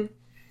 Mm-hmm.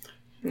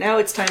 Now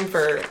it's time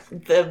for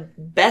the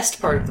best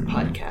part of the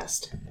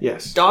podcast.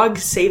 Yes. Dog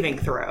saving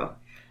throw.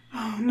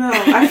 Oh no,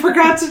 I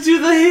forgot to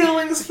do the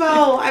healing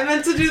spell. I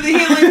meant to do the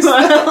healing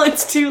spell. Well,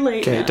 it's too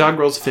late. Okay, now. dog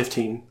rolls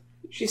 15.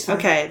 She's fine.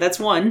 Okay,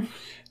 that's 1.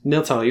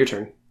 Niltala, your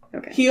turn.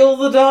 Okay. Heal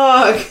the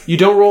dog. You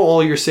don't roll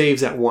all your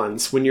saves at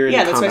once when you're in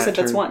Yeah, a that's why I combat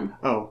said that's turn. 1.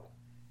 Oh.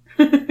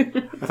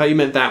 I thought you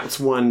meant that was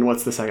 1.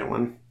 What's the second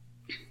one?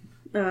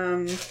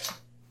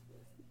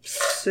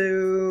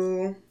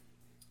 So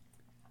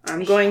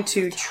I'm going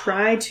to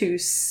try to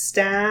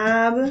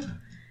stab.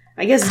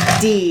 I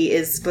guess D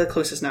is the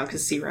closest now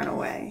because C ran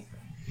away.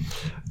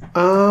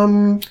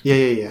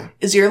 Yeah.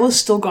 Is Earless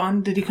still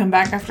gone? Did he come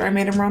back after I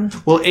made him run?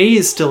 Well, A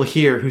is still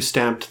here who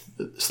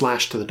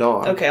slashed to the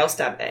dog. Okay, I'll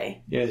stab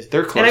A. Yeah,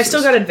 they're close. And I've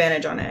still got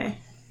advantage on A.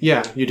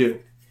 Yeah, you do.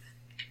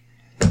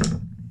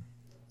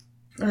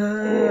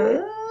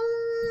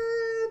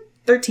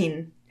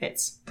 13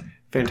 hits.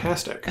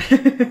 Fantastic.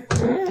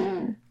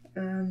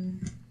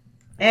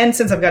 And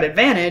since I've got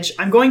advantage,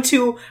 I'm going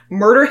to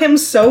murder him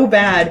so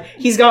bad.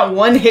 He's got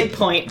 1 hit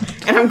point,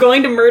 and I'm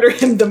going to murder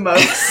him the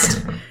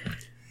most.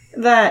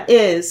 That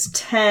is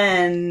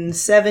 10,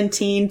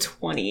 17,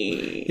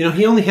 20. You know,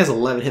 he only has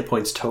 11 hit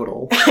points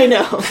total. I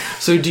know.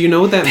 So do you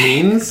know what that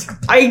means?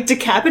 I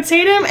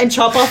decapitate him and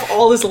chop off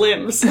all his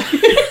limbs. You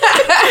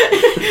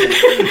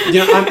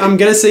know, I'm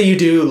gonna say you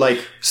do, like,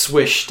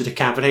 swish to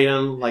decapitate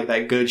him, like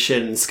that good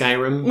shit in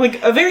Skyrim.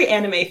 Like, a very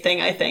anime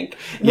thing, I think.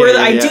 Where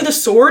I do the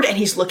sword and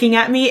he's looking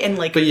at me and,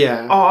 like, But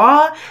yeah.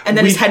 awe, and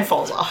then his head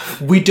falls off.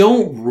 We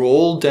don't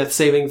roll death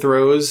saving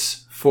throws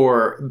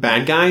for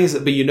bad guys,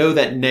 but you know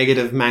that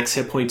negative max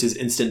hit points is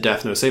instant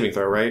death, no saving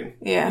throw, right?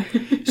 Yeah.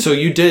 So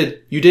you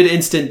did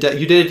instant death.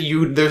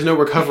 There's no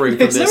recovering from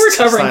There's this no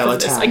recovering style from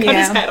this. attack. I cut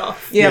his head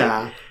off.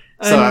 Yeah.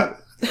 So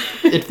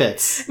it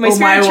fits. My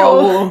spiritual...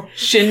 Omae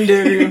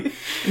Shinderu.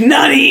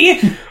 Nutty!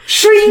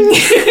 Shring!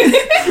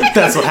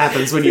 That's what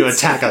happens when you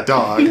attack a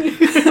dog.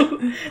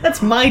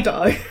 That's my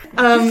dog.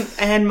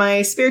 And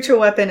my spiritual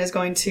weapon is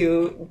going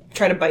to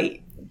try to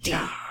bite D.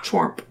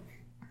 Chorp.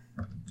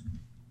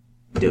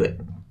 Do it.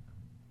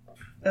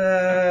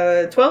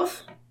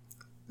 12?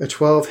 A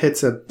 12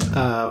 hits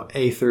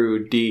A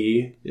through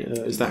D.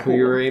 Is that who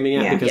you were aiming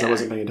at? Yeah. Because I Yeah.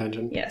 wasn't paying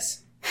attention.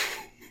 Yes.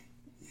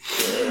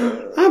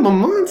 I'm a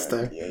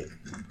monster.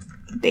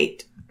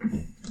 Date.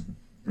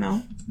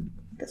 No?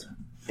 This one.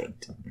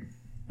 Date.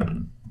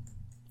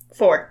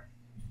 4.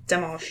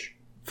 Demolish.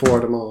 4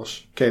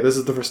 demolish. Okay, this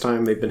is the first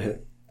time they've been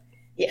hit.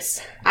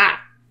 Yes.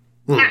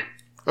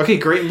 Okay,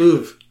 great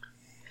move.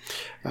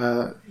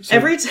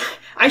 Every time...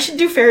 I should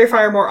do Fairy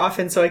Fire more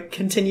often so I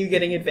continue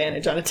getting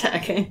advantage on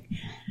attacking.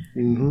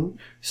 Mm-hmm.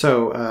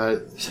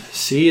 So,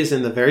 C is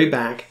in the very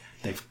back.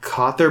 They've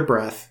caught their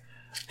breath.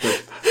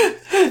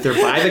 They're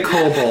by the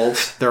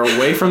kobolds. They're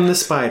away from the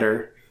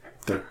spider.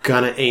 They're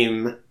gonna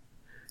aim.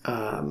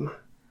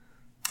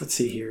 Let's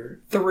see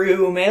here.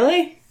 Through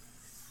melee?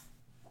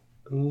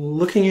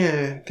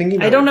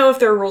 Thinking. I don't know if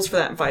there are rules for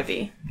that in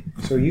 5e.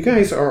 So you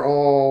guys are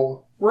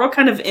all. We're all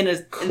kind of in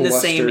the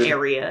same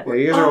area. Yeah,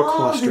 you guys are all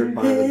clustered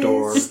by the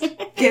door.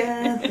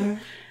 Together.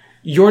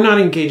 You're not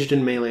engaged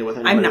in melee with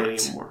anybody I'm not.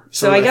 anymore.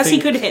 So I guess he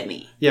could hit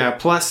me. Yeah,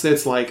 plus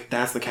it's like,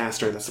 that's the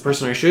caster. That's the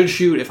person I should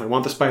shoot if I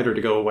want the spider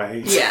to go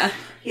away. Yeah.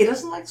 He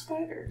doesn't like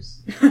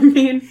spiders. I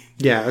mean,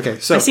 Yeah, okay.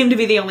 So I seem to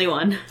be the only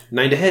one.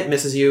 9 to hit,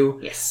 misses you.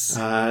 Yes.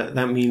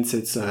 That means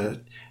it's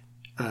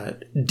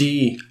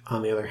D,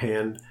 on the other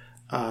hand,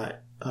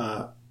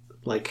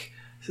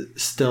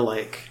 still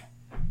like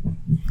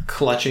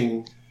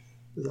clutching.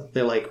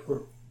 They like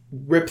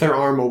rip their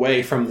arm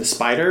away from the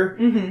spider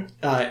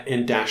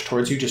and dash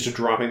towards you, just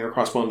dropping their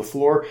crossbow on the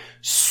floor,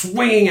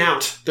 swinging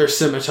out their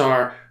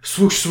scimitar,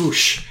 swoosh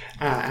swoosh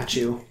at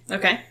you.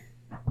 Okay.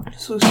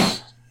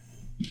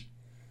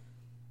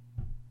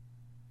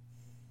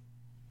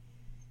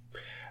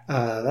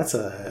 That's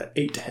a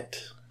 8 to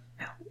hit.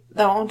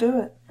 That won't do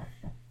it.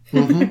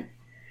 Mm-hmm.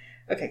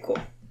 Okay, cool.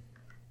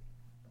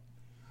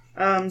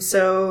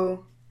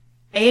 So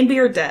A and B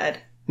are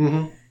dead.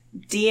 Mm-hmm.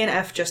 D and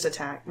F just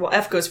attack. Well,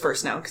 F goes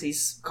first now because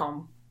he's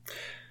calm.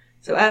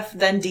 So F,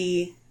 then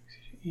D.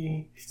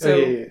 So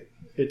yeah.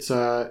 It's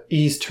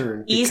E's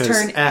turn. E's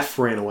because turn. F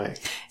ran away.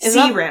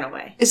 C ran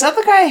away. Is that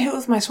the guy I hit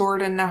with my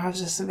sword and now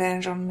has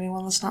disadvantage on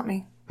anyone that's not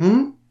me?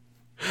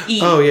 E.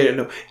 Oh yeah,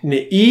 no.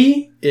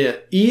 E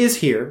is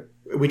here.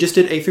 We just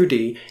did A through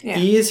D. Yeah.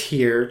 E is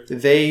here.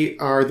 They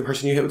are the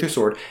person you hit with your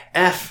sword.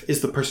 F is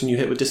the person you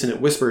hit with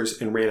Dissonant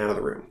Whispers and ran out of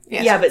the room.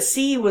 Yes. Yeah, but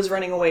C was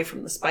running away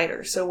from the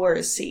spider. So where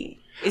is C?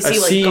 Is he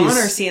C gone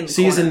or is he in the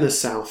C's corner? in the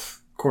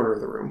south corner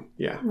of the room.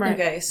 Yeah. Right.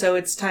 Okay, so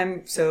it's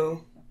time.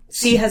 So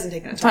C hasn't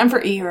taken a turn. Time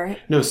for E, right?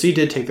 No, C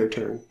did take their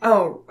turn.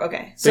 Oh,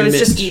 okay. So They it's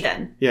just missed. E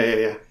then.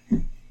 Yeah.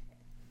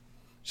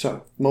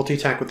 So,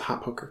 multi-attack with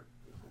Hot Poker.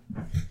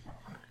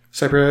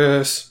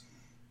 Cypress.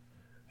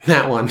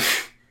 That one.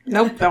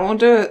 Nope, that won't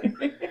do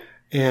it.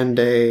 And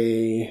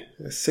a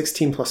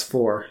 16 plus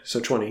 4, so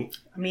 20.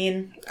 I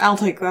mean, I'll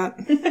take that.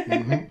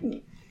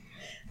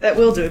 that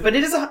will do it. But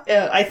it is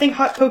I think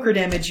hot poker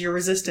damage you're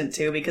resistant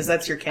to because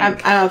that's your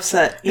kink. I'm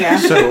upset. Yeah.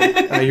 So,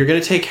 you're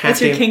going to take half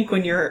That's your damage. kink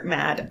when you're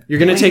mad. You're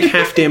going to take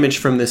half damage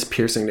from this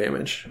piercing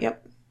damage.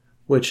 Yep.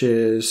 Which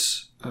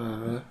is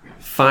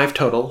 5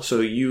 total,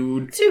 so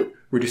you 2.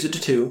 reduce it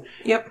to 2.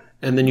 Yep.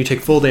 And then you take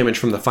full damage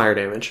from the fire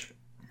damage,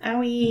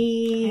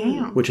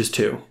 Owie. which is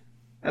 2.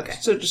 Okay.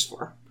 So just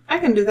 4. I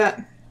can do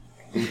that.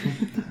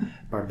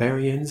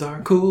 Barbarians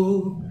are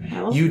cool.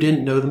 Well. You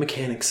didn't know the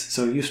mechanics,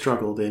 so you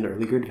struggled in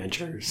earlier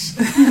adventures.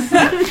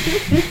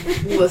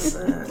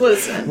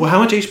 Listen. Well, how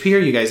much HP are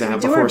you guys at Do our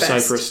before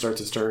best. Cypress starts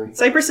his turn?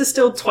 Cypress is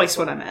still twice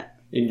what I'm at.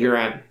 And you're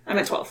at... I'm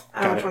at 12.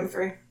 I'm Got it.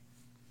 23.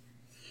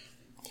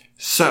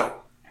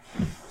 So,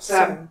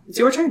 7. It's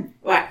your turn.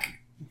 Whack.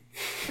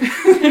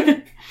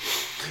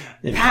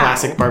 in Pow.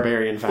 classic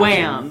barbarian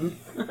fashion.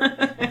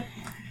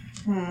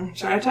 Wham.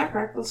 Should I attack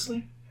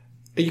recklessly?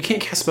 You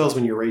can't cast spells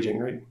when you're raging,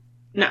 right?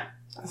 No.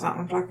 That's not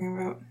what I'm talking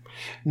about.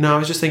 No, I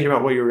was just thinking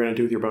about what you were going to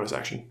do with your bonus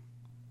action.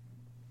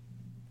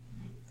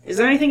 Is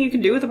there anything you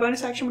can do with a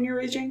bonus action when you're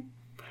raging?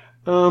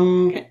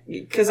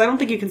 Because I don't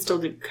think you can still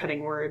do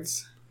cutting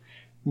words.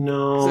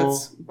 No.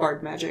 'Cause that's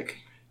bard magic.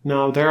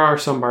 No, there are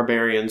some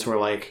barbarians where,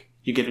 like,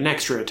 you get an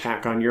extra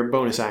attack on your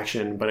bonus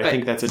action, but I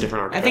think that's a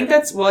different archetype.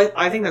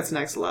 I think that's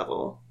next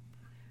level.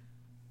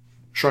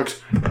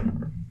 Shrugs.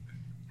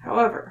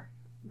 However,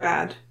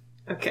 bad.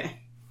 Okay.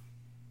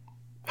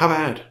 How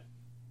bad?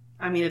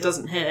 I mean, it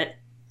doesn't hit.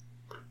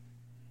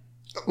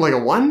 Like a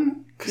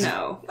 1?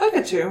 No. Like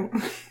a 2.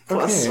 Okay.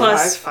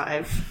 Plus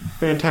 5.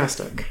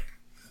 Fantastic.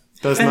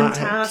 Does not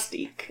hit.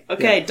 Fantastic.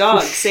 Okay,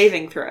 dog,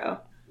 saving throw.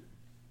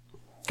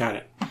 Got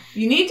it.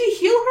 You need to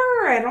heal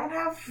her. I don't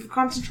have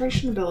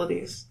concentration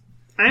abilities.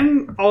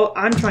 I'm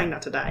trying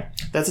not to die.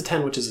 That's a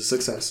 10, which is a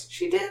success.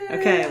 She did it.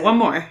 Okay, one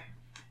more.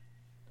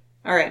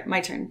 Alright,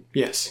 my turn.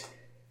 Yes.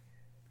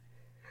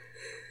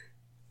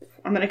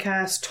 I'm gonna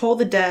cast Toll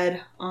the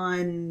Dead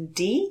on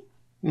D,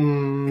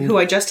 Mm, who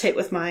I just hit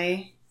with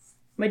my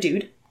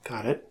dude.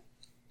 got it.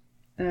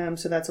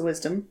 So that's a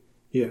wisdom.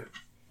 Yeah.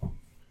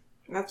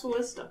 That's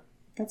wisdom.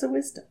 That's a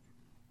wisdom.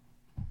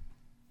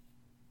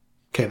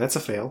 Okay, that's a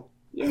fail.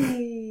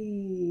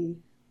 Yay!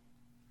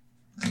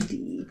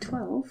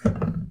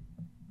 D12.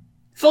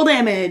 Full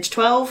damage.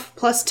 12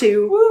 plus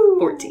 2. Woo.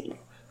 14.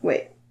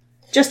 Wait.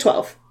 Just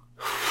 12.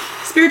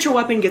 Spiritual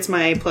weapon gets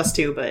my plus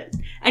 2, but...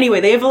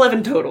 Anyway, they have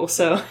 11 total,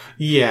 so...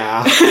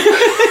 Yeah.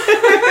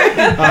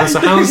 So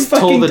how's Fucking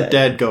Toll the dead.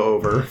 Dead go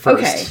over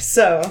first? Okay,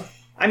 so...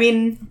 I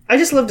mean, I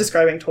just love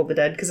describing Toll the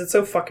Dead, because it's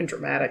so fucking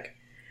dramatic.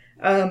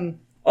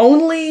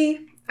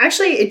 Only...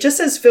 Actually, it just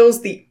says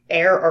fills the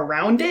air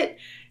around it,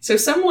 so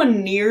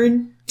someone near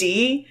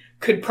D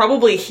could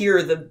probably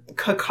hear the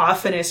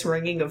cacophonous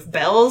ringing of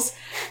bells,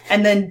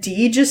 and then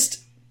D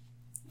just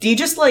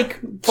like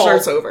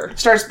falls over.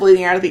 Starts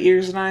bleeding out of the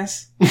ears and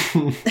eyes.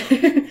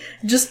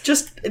 Just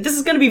this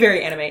is going to be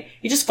very anime.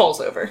 He just falls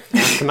over.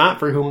 Ask not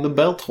for whom the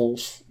bell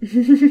tolls.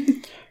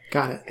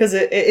 Got it. Because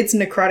it's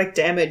necrotic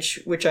damage,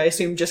 which I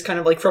assume just kind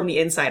of like from the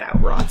inside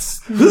out rots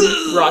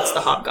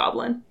the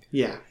hobgoblin.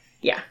 Yeah.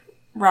 Yeah.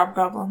 Rob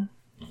Goblin.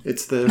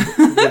 It's the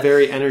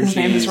very name energies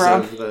is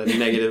Rob. of the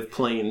negative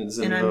planes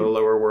in And the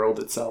lower world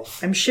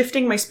itself. I'm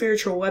shifting my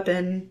spiritual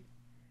weapon.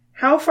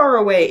 How far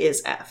away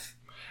is F?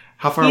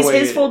 How far He's away?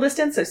 his full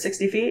distance, so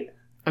 60 feet.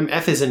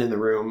 F isn't in the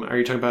room. Are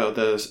you talking about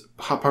the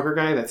hot poker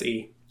guy? That's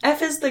E.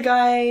 F is the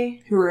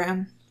guy Who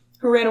ran?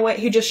 who ran away,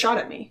 who just shot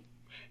at me.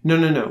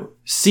 No.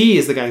 C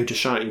is the guy who just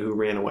shot at you who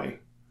ran away.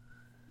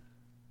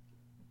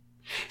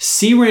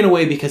 C ran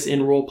away because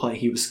in roleplay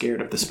he was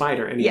scared of the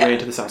spider and he ran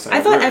to the south side I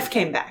of the thought room. F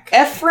came back.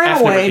 F ran F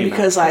never away came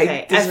because back. I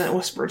Okay, didn't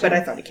whisper to But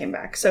him. I thought he came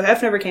back. So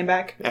F never came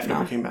back. F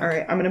never came back.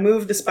 Alright, I'm going to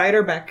move the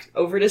spider back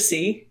over to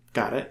C,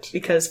 Got it.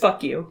 because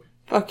fuck you.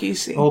 Fuck you,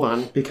 C. Hold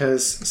on,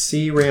 because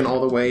C ran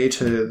all the way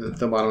to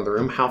the bottom of the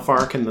room. How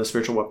far can the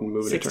spiritual weapon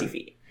move in a 60 turn?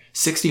 feet.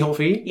 60 whole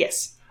feet?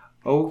 Yes.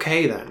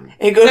 Okay then.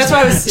 It goes. That's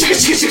why I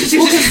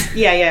was...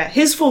 yeah.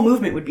 His full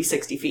movement would be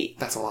 60 feet.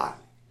 That's a lot.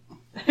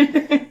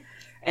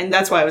 And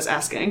that's why I was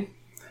asking.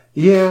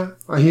 Yeah,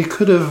 he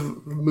could have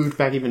moved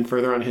back even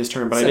further on his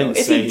turn, but I So didn't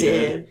if say he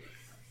did...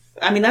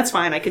 I mean, that's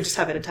fine. I could just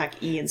have it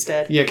attack E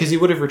instead. Yeah, because he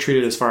would have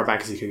retreated as far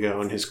back as he could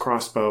go, and his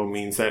crossbow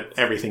means that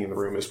everything in the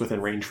room is within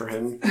range for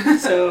him.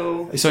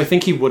 So... So I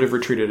think he would have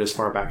retreated as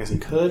far back as he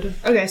could.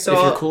 Okay, so If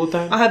I'll you're cool with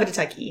that? I'll have it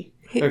attack E.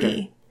 Hit Okay.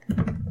 E.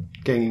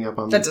 Ganging up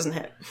on That doesn't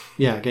hit.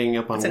 Yeah, ganging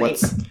up on It's an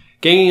what's...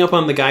 Ganging up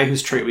on the guy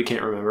whose trait we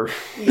can't remember.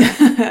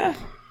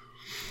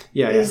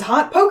 Yeah. His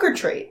hot poker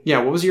trait. Yeah,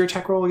 what was your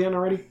attack roll again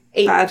already?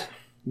 8. Bad.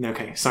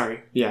 Okay,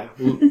 sorry. Yeah.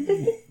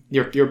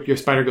 Your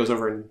spider goes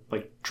over and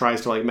like tries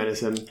to like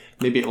menace him.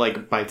 Maybe it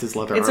like bites his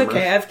leather It's armor.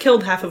 okay. I've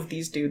killed half of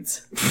these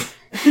dudes.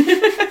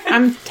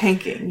 I'm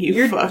tanking.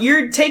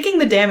 You're taking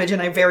the damage,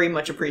 and I very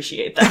much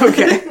appreciate that.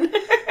 Okay.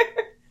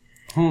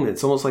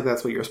 It's almost like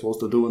that's what you're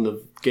supposed to do in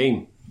the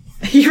game.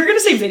 You were gonna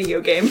say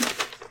video game.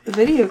 The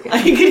video game.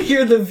 I could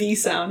hear the V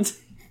sound.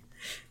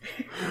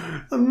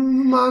 A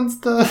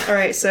monster. All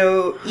right,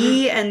 so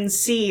E and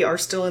C are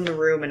still in the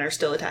room and are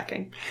still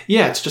attacking.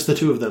 Yeah, it's just the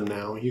two of them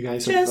now. You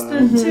guys have Just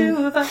the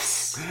two of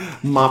us.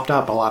 mopped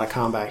up a lot of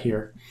combat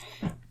here.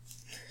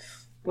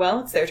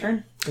 Well, it's their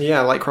turn.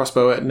 Yeah, light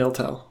crossbow at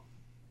Niltel.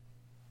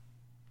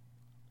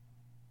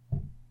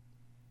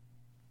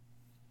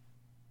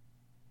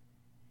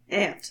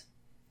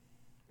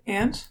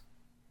 And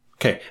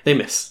Okay, they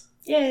miss.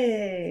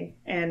 yay!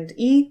 And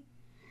E.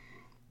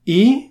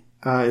 E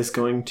is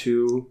going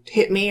to...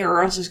 Hit me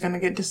or else he's gonna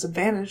get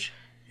disadvantage.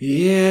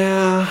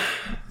 Yeah,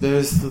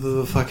 there's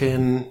the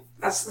fucking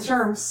That's the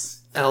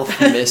terms. elf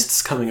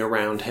mists coming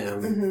around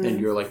him, and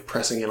you're like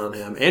pressing in on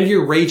him, and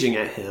you're raging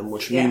at him,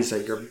 which means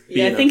that you're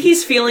Yeah, I being think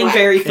he's feeling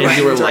very and you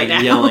threatened were right like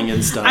now. yelling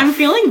and stuff. I'm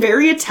feeling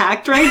very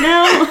attacked right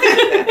now.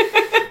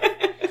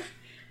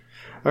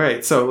 All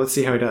right, so let's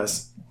see how he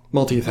does.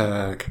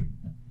 Multi-attack.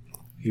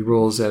 He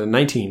rolls at a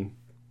 19.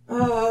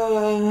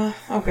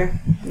 Okay.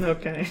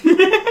 Okay.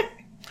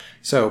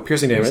 So,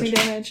 piercing damage. Piercing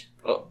damage.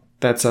 Oh,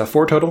 That's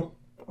 4 total.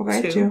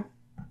 Okay, 2. 2.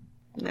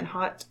 and then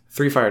hot.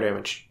 3 fire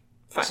damage.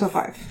 5. So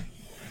 5.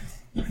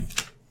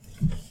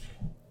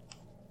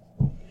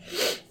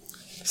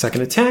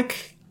 Second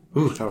attack.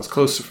 Ooh, that was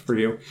close for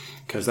you,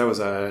 because that was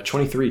a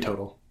 23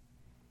 total.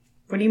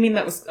 What do you mean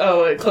that was?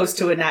 Close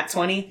to a nat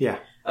 20. Yeah.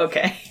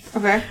 Okay.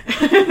 Okay.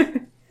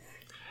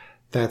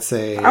 That's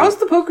a... How is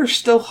the poker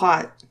still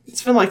hot?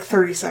 It's been like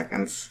 30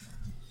 seconds.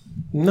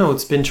 No,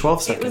 it's been 12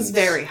 It seconds. was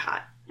very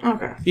hot.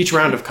 Okay. Each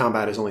round of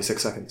combat is only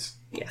 6 seconds.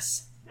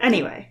 Yes.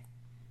 Anyway.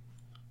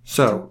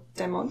 So,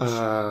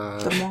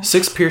 Damage.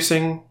 6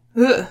 piercing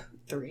Ugh.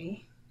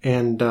 3.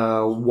 and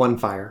 1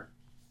 fire.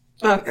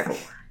 Okay.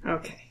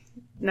 Okay.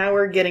 Now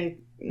we're getting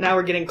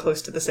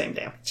close to the same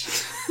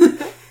damage.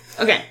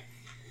 Okay.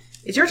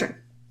 It's your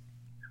turn.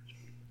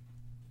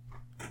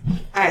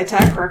 I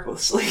attack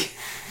recklessly.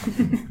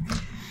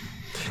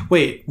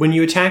 Wait, when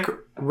you attack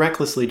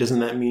recklessly, doesn't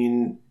that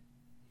mean...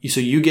 So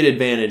you get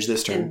advantage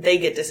this turn. And they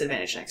get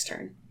disadvantage next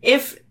turn.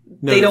 If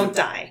No, they don't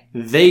die.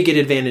 They get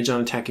advantage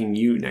on attacking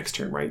you next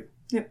turn, right?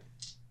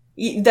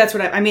 That's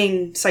what I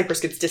mean. Cypress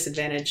gets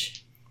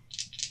disadvantage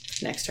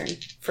next turn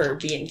for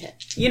being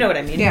hit. You know what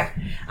I mean? Yeah.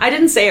 I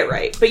didn't say it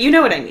right, but you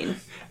know what I mean.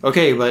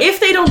 Okay, but If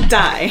they don't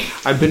die,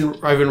 I've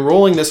been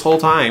rolling this whole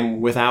time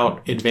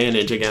without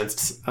advantage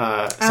against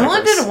I only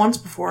Cypress. did it once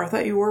before. I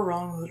thought you were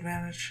rolling with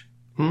advantage.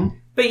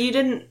 but you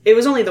didn't. It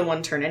was only the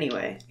one turn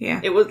anyway. Yeah.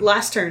 It was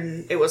last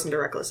turn. It wasn't a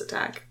reckless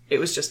attack. It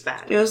was just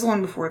bad. It was the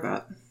one before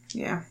that.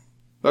 Yeah.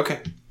 Okay.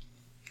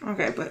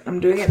 Okay, but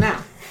I'm doing it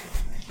now.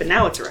 But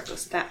now it's a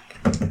reckless attack.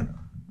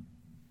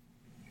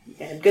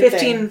 Yeah, good 15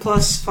 thing.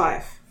 plus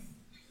 5.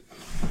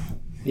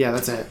 Yeah,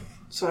 that's it.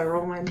 So I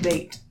roll my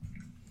bait.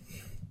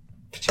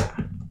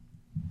 Pacha.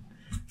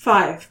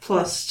 5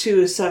 plus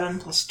 2 is 7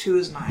 plus 2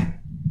 is 9.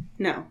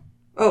 No.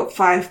 Oh,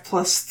 5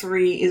 plus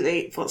 3 is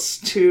 8 plus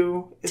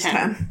 2 is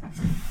 10.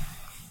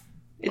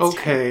 It's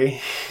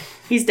Okay.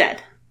 He's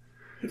dead.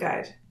 He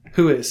died.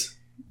 Who is?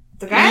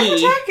 The guy I'm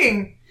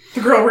attacking.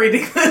 The girl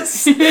reading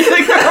this. You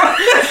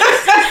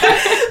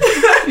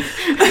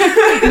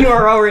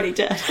are already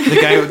dead.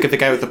 The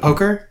guy with the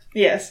poker?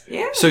 Yes.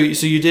 Yeah. So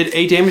you did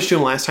 8 damage to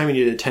him last time and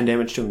you did 10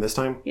 damage to him this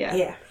time?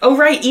 Yeah. Oh,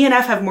 right. E and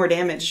F have more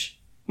damage.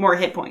 More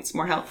hit points.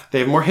 More health. They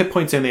have more hit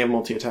points and they have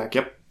multi-attack.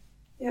 Yep.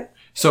 Yep.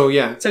 So,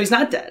 yeah. So he's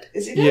not dead.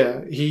 Is he dead?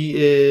 Yeah. He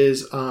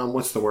is,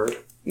 what's the word?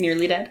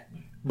 Nearly dead.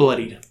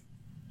 Bloodied.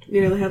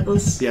 Nearly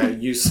headless. Yeah,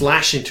 you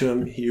slash into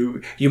him.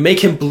 You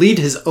make him bleed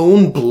his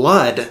own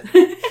blood.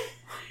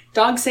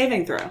 Dog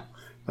saving throw.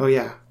 Oh,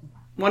 yeah.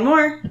 One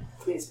more.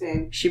 Please,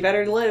 babe. She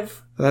better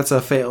live. That's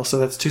a fail, so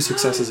that's 2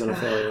 successes and a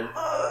failure.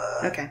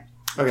 Okay.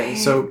 Okay,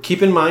 so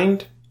keep in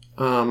mind,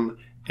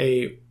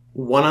 a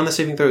 1 on the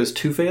saving throw is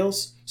 2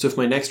 fails. So if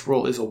my next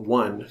roll is a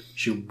 1,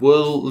 she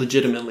will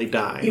legitimately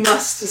die. You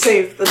must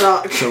save the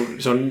dog.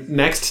 So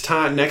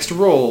next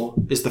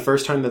roll is the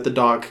first time that the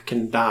dog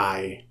can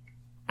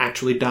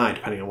actually die,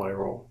 depending on what I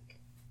roll.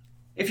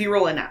 If you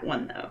roll a nat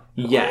 1, though.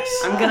 Yes.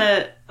 I'm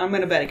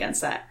gonna bet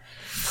against that.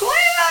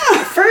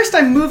 First,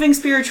 I'm moving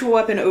spiritual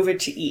weapon over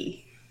to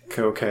E.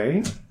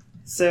 Okay.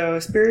 So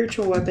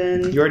spiritual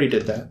weapon. You already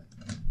did that.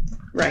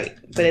 Right,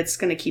 but it's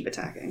gonna keep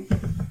attacking.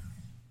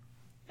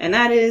 And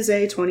that is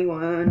a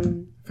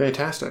 21.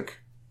 Fantastic.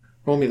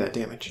 Roll me that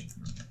damage.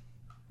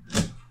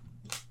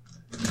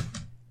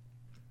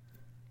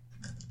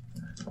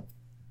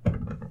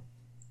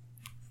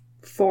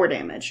 Four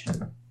damage.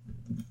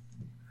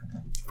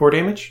 4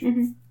 damage?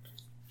 Mm-hmm.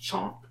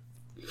 Chomp.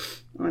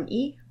 On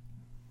E.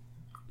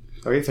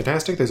 Okay,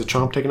 fantastic. There's a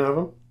chomp taken out of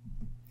him.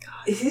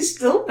 Is he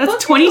still That's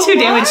fucking 22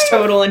 damage alive?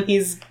 total, and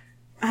he's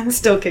I'm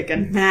still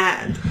kicking.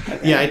 mad.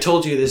 Yeah, I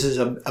told you this is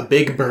a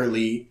big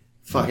burly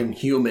fucking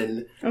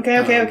human. Okay.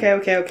 I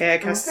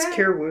cast Okay.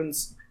 Cure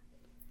Wounds.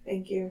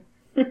 Thank you.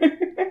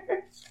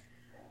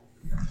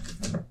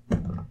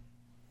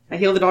 I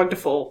heal the dog to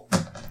full.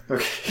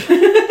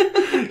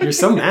 Okay. You're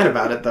so mad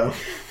about it, though.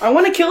 I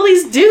want to kill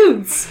these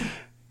dudes!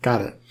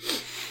 Got it.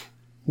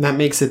 That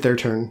makes it their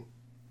turn.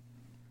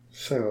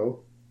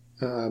 So,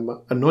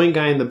 annoying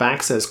guy in the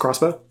back says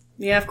crossbow.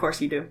 Yeah, of course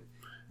you do.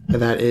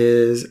 And that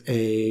is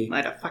a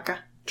Motherfucker.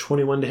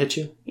 21 to hit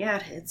you. Yeah,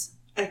 it hits.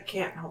 I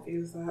can't help you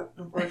with that,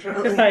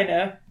 unfortunately. I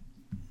know.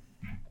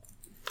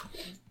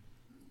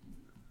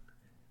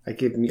 I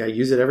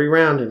use it every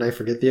round, and I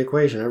forget the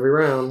equation every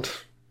round.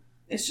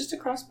 It's just a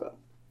crossbow.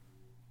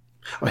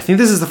 Oh, I think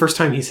this is the first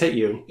time he's hit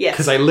you. Yes.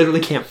 Because I literally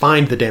can't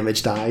find the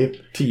damage die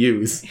to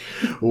use.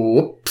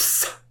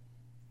 Whoops.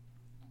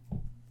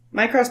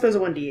 My crossbow's a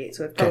 1d8,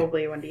 so it's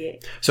probably a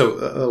 1d8. So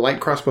a light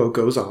crossbow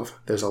goes off.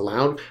 There's a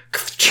loud...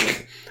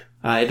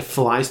 it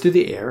flies through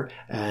the air,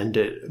 and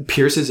it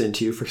pierces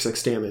into you for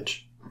 6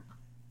 damage.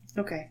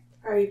 Okay.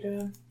 How are you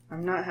doing?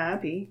 I'm not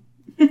happy.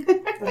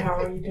 But how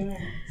are you doing?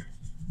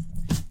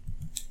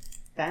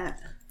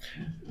 That.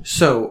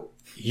 So...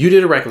 You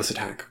did a reckless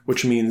attack,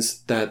 which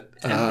means that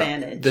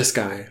Advantage. This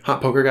guy,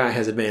 Hot Poker Guy,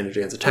 has advantage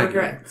against attacking.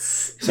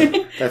 Regrets. So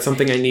that's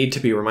something I need to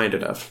be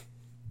reminded of.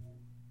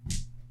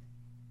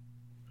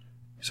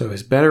 So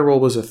his better roll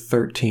was a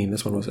 13.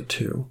 This one was a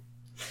 2.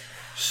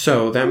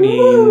 So that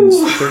means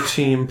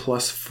 13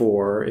 plus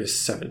 4 is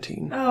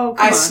 17. Oh,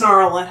 come I on.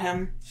 snarl at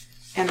him,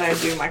 and I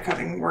do my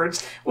cutting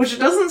words, which it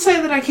doesn't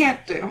say that I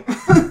can't do.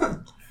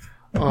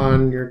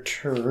 On your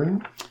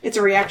turn. It's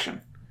a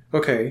reaction.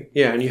 Okay,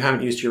 yeah, and you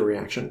haven't used your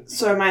reaction.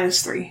 So I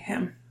 -3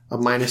 him. A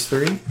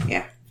 -3?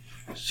 Yeah.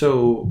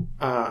 So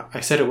I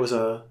said it was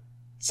a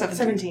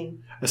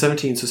 17.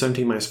 17, so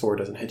 17 minus 4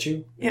 doesn't hit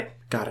you? Yep.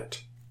 Got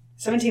it.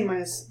 17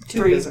 minus 2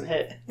 3. doesn't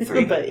hit.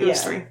 3. But It was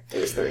yeah, 3.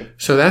 It was 3.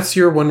 So that's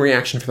your one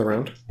reaction for the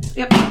round.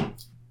 Yep.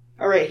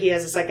 Alright, he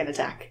has a second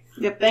attack.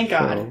 Yep. Thank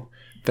God. So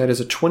that is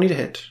a 20 to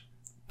hit.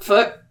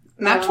 Foot.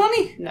 Nat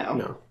 20? No.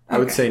 No, I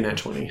would Okay. say nat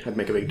 20. I'd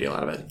make a big deal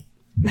out of it.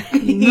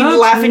 He'd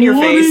laugh in your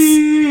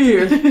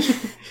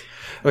face.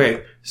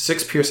 Okay,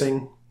 6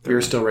 piercing.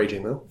 You're still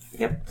raging, though.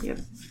 Yep.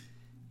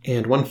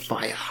 And 1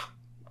 fire.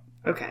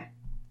 Okay.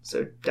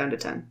 So down to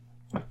 10.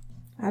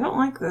 I don't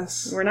like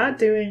this. We're not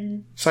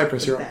doing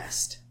Cypress, the you're up.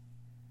 best.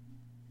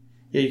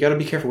 Yeah, you gotta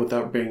be careful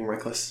without being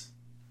reckless.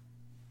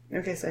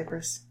 Okay,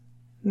 Cypress.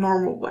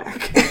 Normal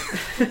whack.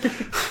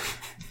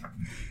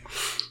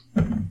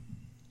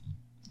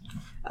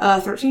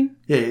 13?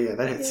 Yeah,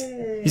 that hits.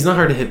 Yay. He's not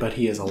hard to hit, but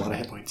he has a lot of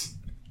hit points.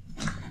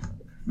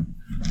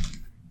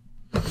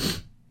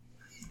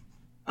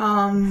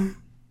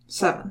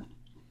 7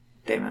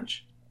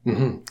 damage.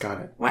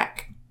 Got it.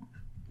 Whack.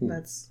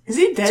 That's Is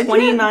he dead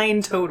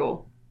 29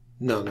 total.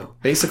 No.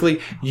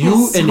 Basically,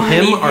 you So and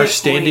many him are hit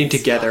standing points.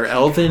 together,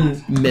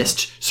 elven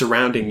mist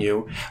surrounding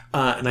you,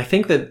 and I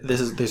think that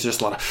there's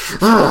just a lot of...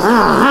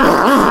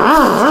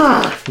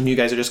 and you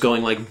guys are just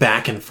going, like,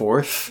 back and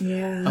forth.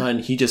 Yeah.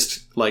 And he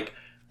just, like...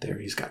 There,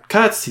 he's got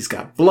cuts, he's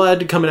got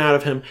blood coming out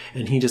of him,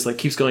 and he just, like,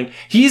 keeps going.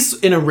 He's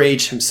in a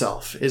rage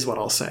himself, is what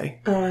I'll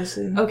say. Oh, I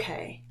see.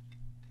 Okay.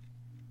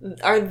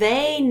 Are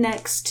they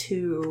next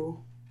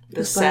to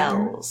the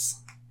spider? cells?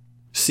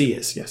 C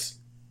is, yes.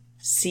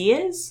 C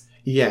is?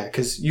 Yeah,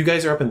 because you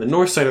guys are up in the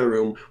north side of the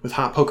room with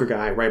Hot Poker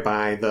Guy right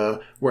by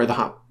where the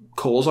Hot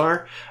coals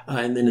are.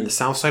 And then in the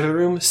south side of the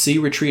room, C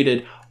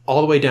retreated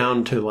all the way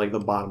down to like the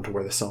bottom to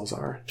where the cells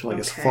are, to like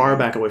as far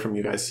back away from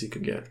you guys as you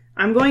could get.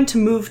 I'm going to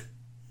move.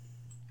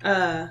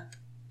 Well,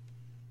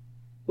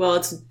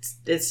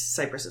 it's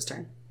Cypress's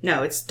turn.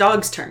 No, it's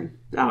Dog's turn.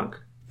 Dog.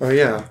 Oh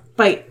yeah,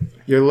 Bite.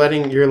 you're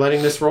letting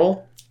this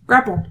roll.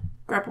 Grapple.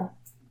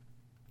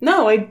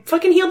 No, I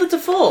fucking healed it to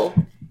full.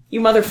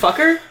 You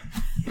motherfucker.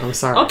 I'm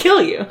sorry. I'll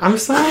kill you. I'm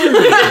sorry.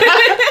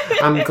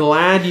 I'm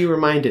glad you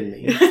reminded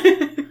me.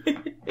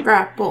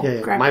 Grapple.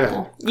 Yeah, grapple. my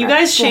bad. You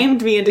guys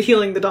shamed me into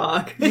healing the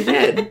dog. You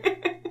did.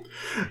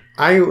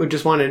 I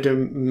just wanted to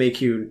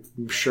make you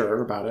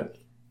sure about it.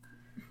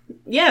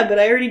 Yeah, but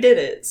I already did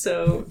it.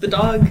 So the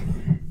dog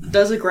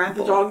does a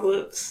grapple. The dog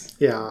lives.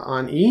 Yeah,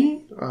 on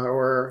E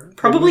or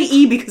Probably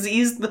E because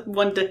E's the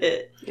one to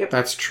hit.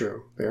 That's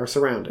true. They are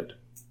surrounded.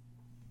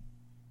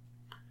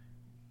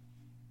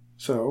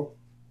 So,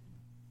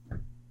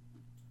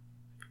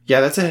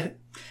 yeah, that's it.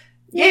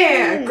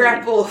 Yeah,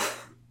 grapple.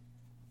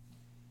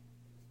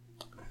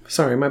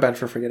 Sorry, my bad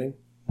for forgetting.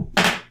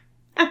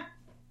 How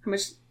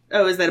much?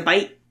 Oh, is that a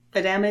bite?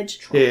 A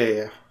damage?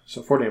 Yeah.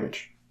 So 4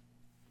 damage.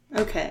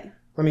 Okay.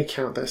 Let me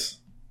count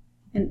this.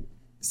 And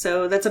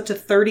so that's up to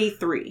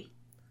 33.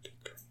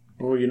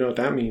 Oh, you know what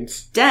that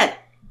means. Dead.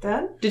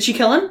 Dead? Did she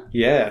kill him?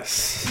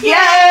 Yes.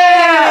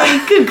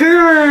 Yeah! Good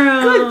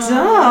girl. Good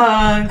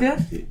dog.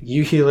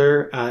 You heal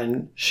her,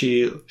 and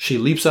she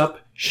leaps up.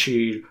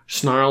 She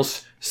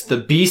snarls. The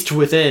beast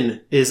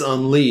within is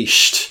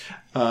unleashed.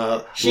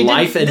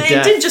 Life and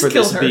death for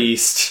this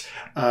beast.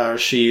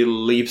 She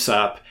leaps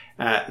up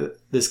at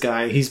this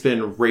guy. He's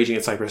been raging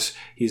at Cypress.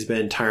 He's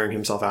been tiring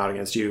himself out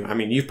against you. I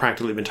mean, you've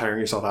practically been tiring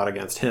yourself out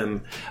against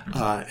him.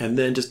 And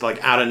then just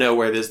like out of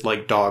nowhere, this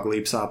like dog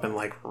leaps up and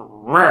like,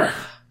 roar.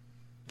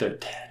 They're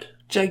dead.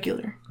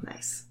 Jugular.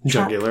 Nice.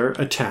 Jugular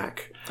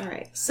attack. All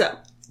right. So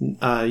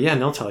Yeah,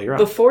 Neltel, you're up.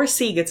 before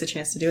C gets a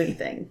chance to do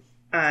anything,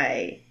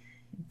 I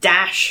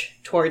dash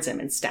towards him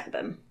and stab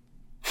him.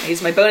 I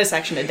use my bonus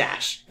action to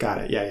dash. Got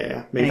it.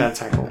 Yeah. Make that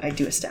attack roll. I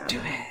do a stab.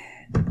 Do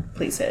it.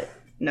 Please hit.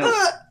 No.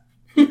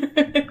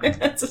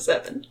 That's a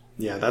 7.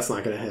 Yeah, that's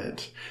not going to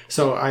hit.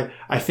 So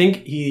I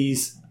think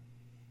he's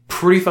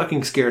pretty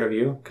fucking scared of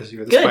you because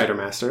you're the Good. Spider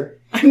Master.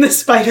 I'm the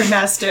Spider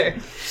Master.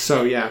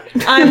 So yeah,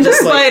 I'm the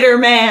Spider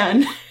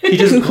Man. he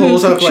just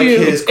pulls up like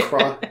his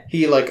cross.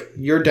 He like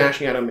you're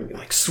dashing at him and you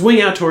like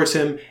swing out towards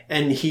him,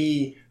 and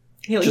he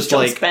like, just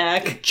jumps like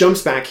back.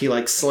 jumps back. He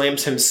like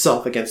slams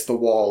himself against the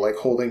wall, like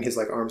holding his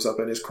like arms up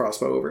and his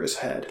crossbow over his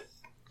head.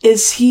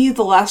 Is he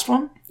the last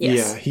one?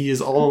 Yes. Yeah, he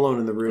is all alone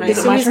in the room. I now.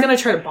 assume he's going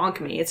to try to bonk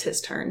me. It's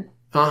his turn.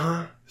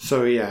 Uh-huh.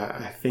 So yeah,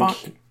 I think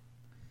Bonk.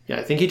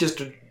 I think he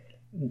just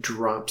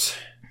drops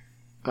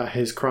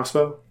his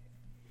crossbow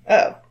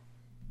Oh.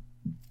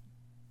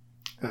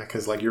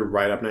 because like you're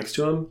right up next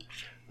to him,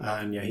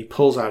 and yeah, he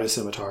pulls out his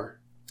scimitar.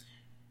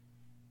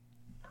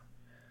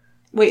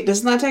 Wait,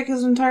 doesn't that take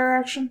his entire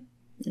action?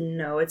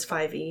 No, it's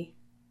 5e.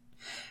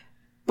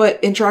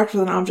 But interact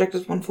with an object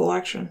is one full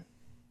action.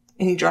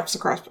 And he drops the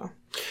crossbow.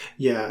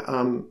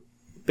 Yeah.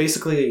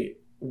 Basically,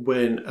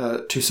 when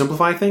to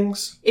simplify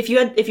things. If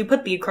you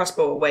put the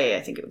crossbow away,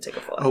 I think it would take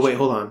a full action. Oh wait,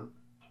 hold on.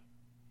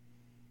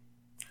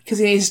 Because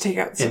he needs to take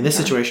out the In this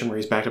situation where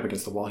he's backed up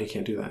against the wall, he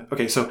can't do that.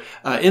 Okay, so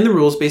in the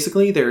rules,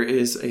 basically, there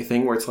is a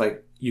thing where it's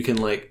like you can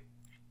like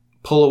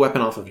pull a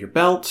weapon off of your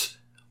belt,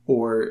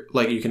 or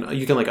like you can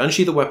like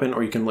unsheath a weapon,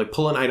 or you can like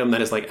pull an item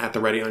that is like at the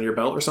ready on your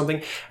belt or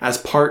something as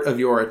part of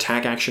your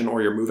attack action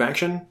or your move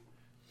action,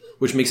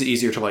 which makes it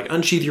easier to like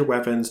unsheath your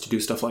weapons to do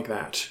stuff like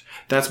that.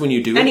 That's when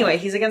you do it. Anyway,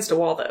 he's against a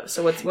wall though.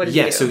 So what does he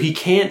do? Yeah, so he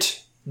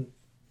can't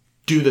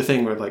do the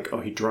thing where like, oh,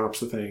 he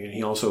drops the thing and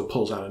he also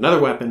pulls out another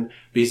weapon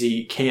because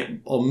he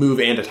can't move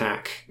and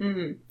attack.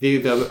 Mm-hmm.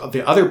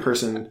 The other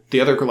person,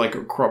 the other like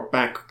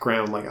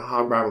background, like a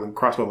hobgoblin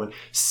crossbowman,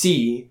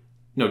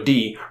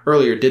 D,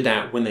 earlier did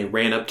that when they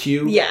ran up to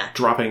you,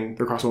 dropping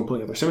their crossbow and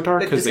pulling out their scimitar,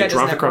 because they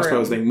dropped the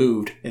crossbows, they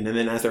moved, and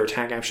then as their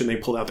attack action, they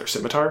pulled out their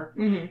scimitar.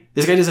 Mm-hmm.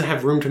 This guy doesn't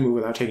have room to move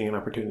without taking an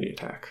opportunity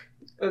attack.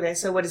 Okay,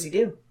 so what does he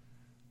do?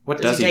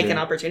 What does he take do? An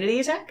opportunity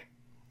attack?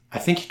 I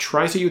think he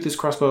tries to use his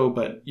crossbow,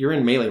 but you're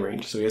in melee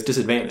range, so he has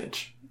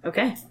disadvantage.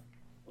 Okay.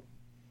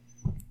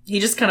 He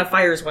just kind of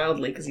fires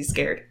wildly because he's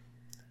scared.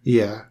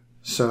 Yeah.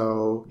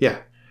 So,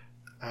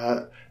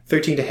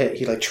 13 to hit.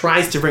 He like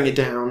tries to bring it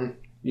down.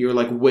 You're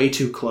like way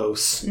too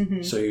close.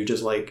 Mm-hmm. So you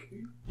just like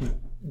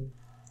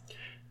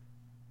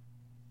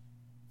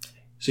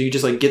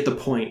get the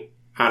point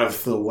out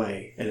of the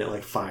way, and it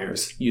like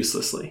fires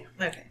uselessly.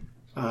 Okay.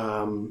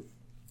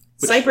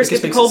 Cypress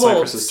gets the kobolds.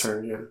 Cypress's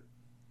turn, yeah.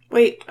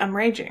 Wait, I'm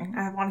raging.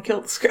 I want to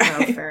kill this guy.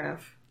 Oh, fair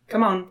enough.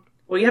 Come on.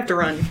 Well, you have to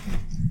run.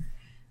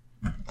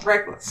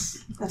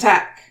 Reckless.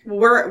 Attack. Well,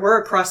 we're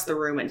across the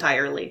room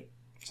entirely.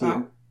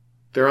 So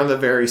they're on the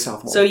very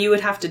south wall. So you would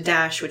have to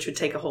dash, which would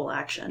take a whole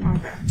action.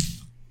 Okay.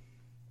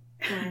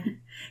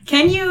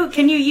 Can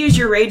you use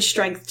your rage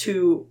strength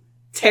to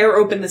tear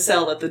open the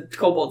cell that the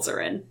kobolds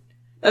are in?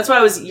 That's why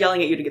I was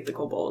yelling at you to get the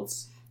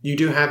kobolds. You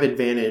do have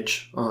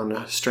advantage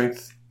on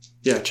strength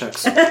Yeah,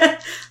 checks.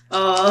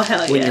 Oh,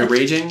 hell yeah. When you're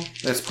raging,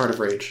 that's part of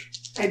rage.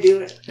 I do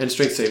it. And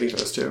strength saving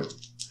throws, too.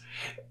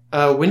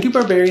 When do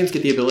barbarians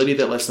get the ability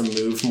that lets them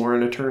move more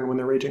in a turn when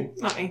they're raging?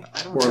 Not me.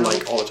 I don't Or, know.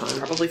 like, all the time?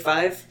 Probably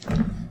 5.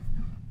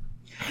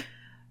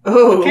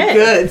 Oh, Okay.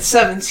 good.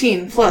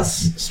 17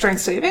 plus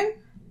strength saving?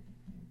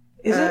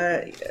 Is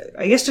it?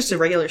 I guess just a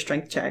regular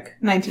strength check.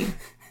 19.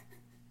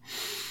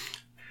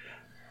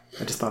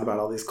 I just thought about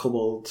all these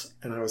kobolds,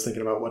 and I was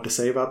thinking about what to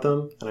say about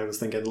them, and I was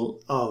thinking,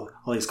 oh,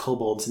 all these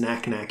kobolds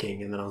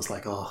knack-knacking, and then I was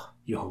like, oh,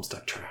 you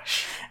homestuck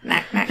trash.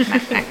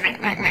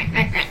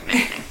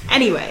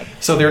 Anyway,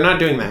 So they're not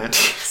doing that.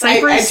 I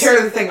Cypress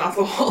tear the thing off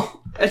the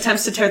wall.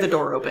 attempts to tear the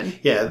door open.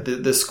 Yeah,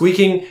 the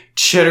squeaking,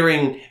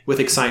 chittering with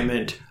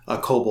excitement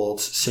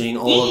kobolds, seeing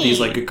all of these,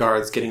 like,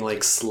 guards getting,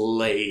 like,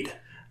 slayed.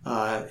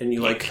 And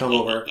you, like, come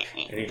over,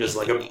 and you just,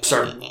 like,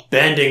 start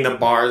bending the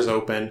bars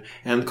open.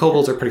 And the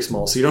kobolds are pretty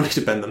small, so you don't need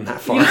to bend them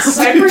that far.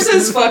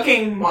 Cypress's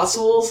fucking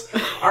muscles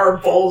are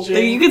bulging.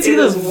 There, you can see It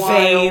those is wild.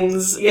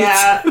 veins.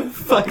 Yeah. It's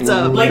fucked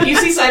up. Like, you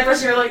see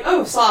Cypress and you're like,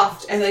 oh,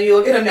 soft. And then you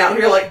look at him now and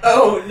you're like,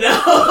 oh,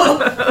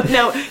 no.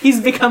 No,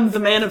 he's become the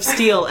Man of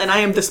Steel, and I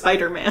am the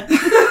Spider-Man.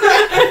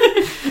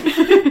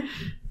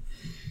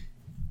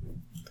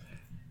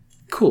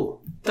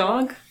 Cool.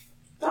 Dog?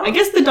 I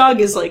guess the dog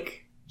is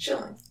like,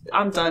 Chilling.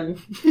 I'm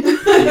done.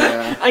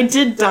 Yeah. I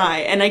did die,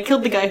 and I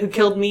killed the guy who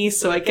killed me,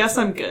 so I guess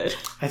I'm good.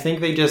 I think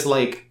they just,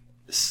 like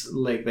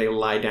they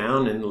lie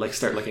down and, like,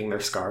 start licking their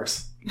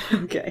scars.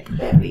 Okay.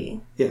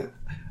 Baby. Yeah.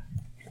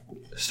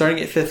 Starting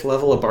at 5th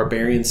level, a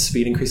barbarian's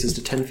speed increases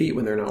to 10 feet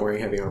when they're not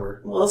wearing heavy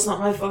armor. Well, that's not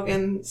my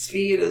fucking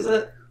speed, is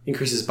it?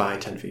 Increases by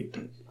 10 feet.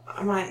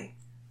 Am I?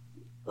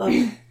 Level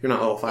You're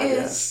not level 5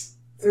 yet. is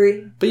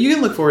 3. But you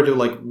can look forward to,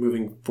 like,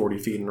 moving 40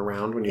 feet and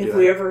around when you If do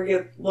we that. ever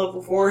get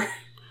level 4.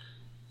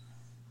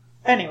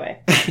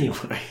 Anyway.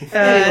 Anyway.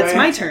 It's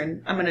my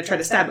turn. I'm gonna try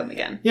to stab him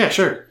again. Yeah,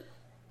 sure.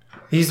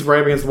 He's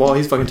right up against the wall.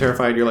 He's fucking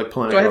terrified. You're, like,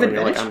 pulling Do I have over and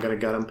you're like, advantage? I'm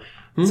gonna get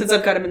him. Since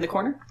I've got him in the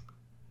corner.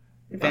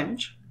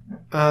 Advantage.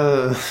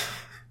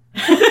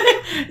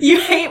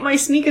 You hate my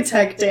sneak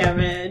attack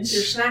damage.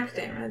 Your snack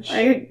damage.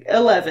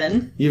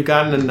 11. You've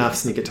gotten enough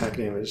sneak attack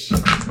damage.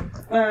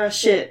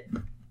 Shit.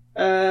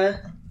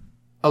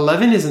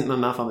 11 isn't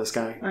enough on this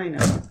guy. I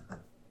know.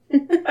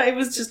 I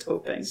was just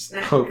hoping.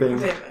 Snack Hoping.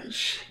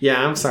 damage.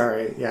 Yeah, I'm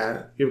sorry.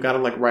 Yeah, you've got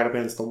him, like, right up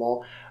against the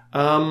wall.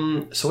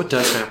 So what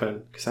does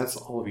happen? Because that's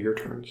all of your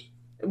turns.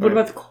 What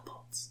about the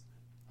kobolds?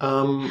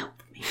 Um,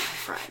 Help me, my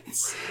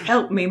friends.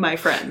 Help me, my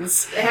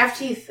friends. They have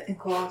teeth and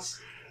claws.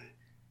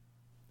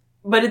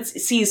 But it's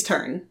C's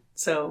turn,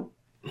 so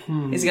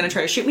is he going to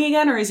try to shoot me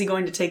again, or is he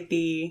going to take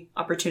the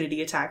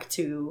opportunity attack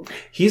to...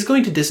 he's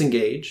going to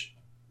disengage.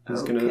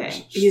 He's going to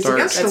Okay. He's start...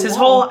 against That's the his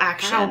wall. whole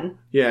action.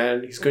 Yeah,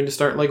 and he's going to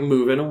start, like,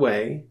 moving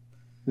away.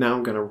 Now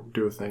I'm going to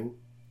do a thing.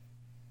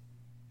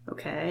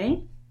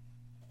 Okay.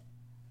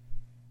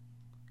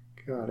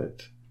 Got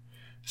it.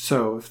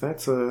 So, if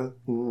that's a...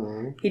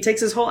 He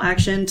takes his whole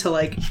action to,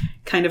 like,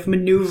 kind of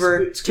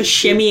maneuver to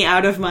shimmy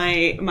out of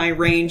my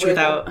range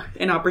without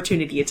an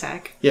opportunity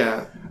attack.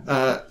 Yeah.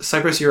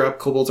 Cypress, you're up.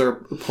 Kobolds are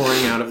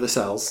pouring out of the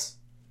cells.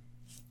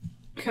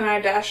 Can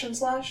I dash and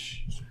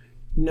slash?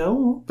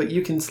 No, but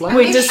you can slash.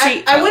 Wait, does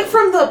she... I went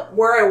from the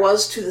where I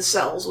was to the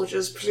cells, which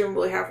is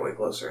presumably halfway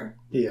closer.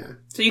 Yeah.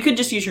 So you could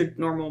just use your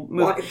normal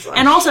move. Walk and slash.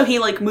 And also he,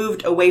 like,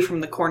 moved away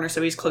from the corner,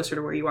 so he's closer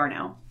to where you are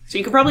now. So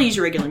you could probably use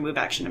your regular move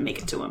action and make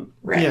it to him.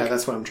 Right. Yeah,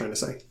 that's what I'm trying to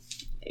say.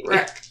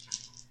 Right.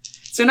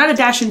 So not a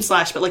dash and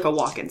slash, but like a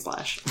walk and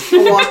slash.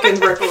 A walk in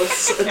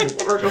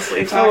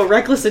recklessly attack. Oh, a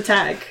reckless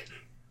attack.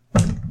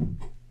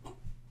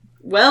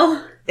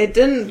 Well, It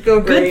didn't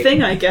go great. good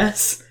thing, I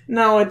guess.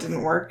 No, it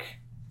didn't work.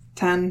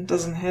 10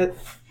 doesn't hit.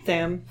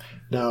 Damn.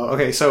 No,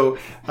 okay, so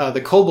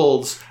the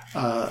kobolds,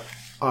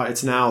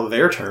 it's now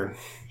their turn.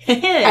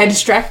 I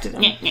distracted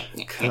him.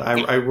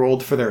 I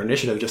rolled for their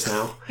initiative just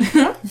now.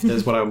 That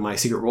is what my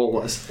secret roll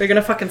was. They're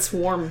gonna fucking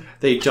swarm.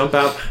 They jump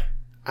out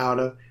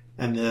of,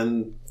 and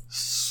then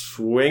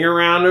swing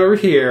around over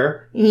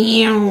here,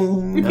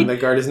 and the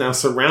guard is now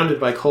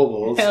surrounded by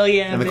kobolds. Hell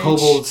yeah, And the bitch.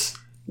 kobolds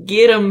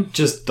Get him.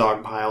 just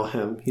dogpile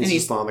him. He's And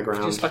just on the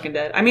ground. Just fucking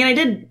dead. I mean,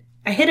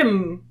 I hit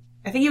him.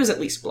 I think he was at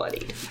least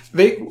bloodied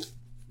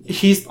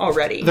He's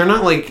already. They're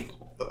not like,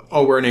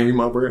 oh, we're an angry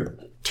mob, we're gonna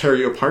tear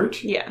you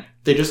apart. Yeah.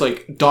 They just,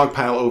 like,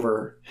 dogpile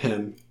over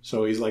him,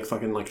 so he's, like,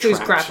 fucking, like, So he's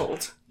trapped.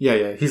 grappled.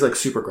 Yeah, he's, like,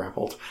 super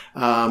grappled.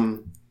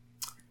 I'm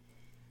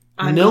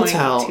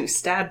Miltel- going to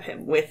stab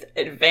him with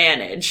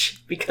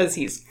advantage because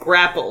he's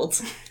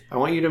grappled. I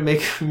want you to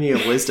make me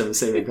a wisdom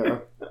saving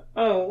throw.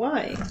 Oh,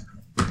 why?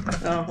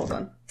 Oh, hold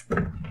on.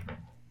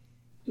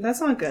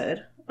 That's not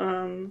good.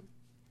 I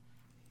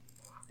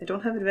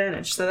don't have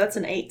advantage, so that's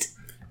an 8.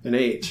 An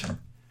 8.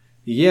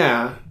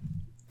 Yeah.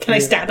 Can I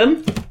stab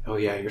him? Oh,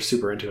 yeah, you're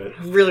super into it.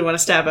 I really want to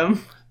stab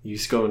him. You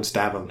just go and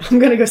stab him. I'm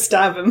gonna go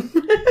stab him.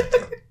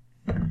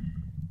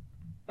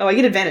 Oh, I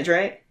get advantage,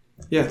 right?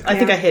 Yeah. I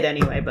think I hit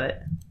anyway,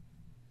 but...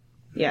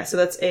 Yeah, so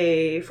that's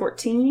a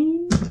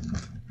 14.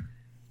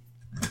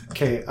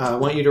 Okay, I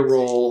want you to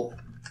roll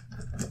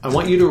I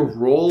want you to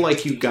roll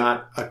like you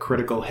got a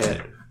critical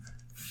hit.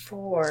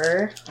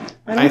 4.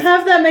 I don't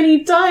have that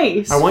many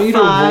dice. I want you to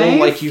roll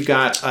like you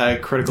got a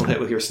critical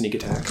hit with your sneak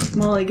attack.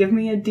 Molly, give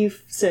me a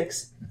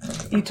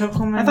D6. You took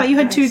home. I thought you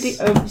had 2 D.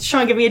 Oh,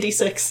 Sean, give me a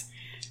D6.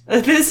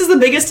 This is the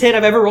biggest hit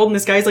I've ever rolled, and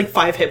this guy's like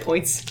 5 hit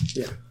points.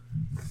 Yeah.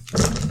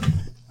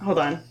 Hold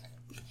on.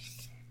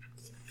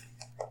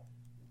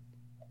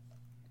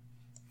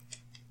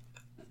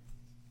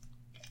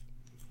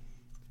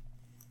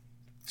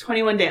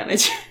 $21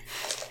 damage.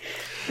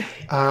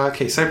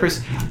 Okay,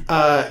 Cypress,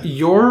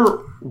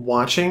 you're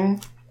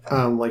watching,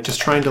 like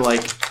just trying to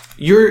like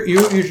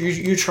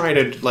you try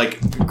to like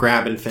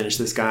grab and finish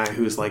this guy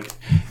who's like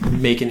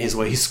making his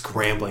way. He's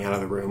scrambling out of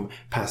the room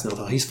past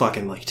Niltel. He's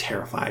fucking like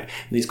terrified,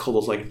 and these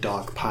kobolds like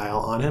dog pile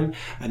on him.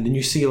 And then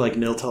you see like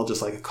Niltel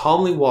just like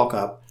calmly walk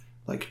up,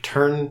 like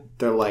turn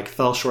their like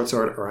fell short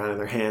sword around in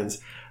their hands,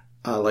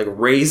 like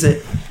raise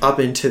it up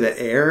into the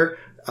air,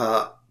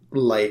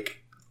 like.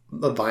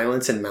 The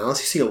violence and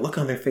malice, you see a look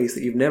on their face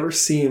that you've never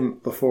seen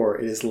before.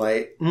 It is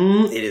like,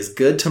 it is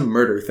good to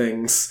murder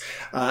things.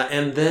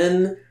 And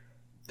then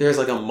there's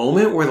like a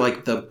moment where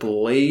like the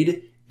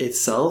blade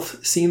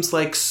itself seems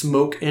like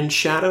smoke and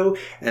shadow,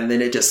 and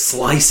then it just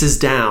slices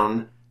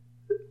down,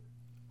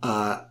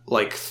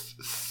 like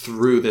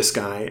through this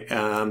guy.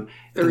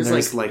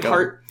 There's like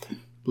heart.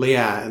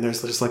 Yeah, and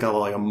there's just like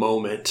a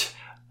moment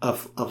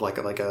of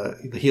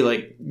he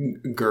like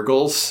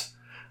gurgles,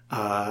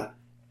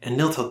 and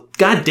Niltel,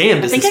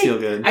 goddamn, does this feel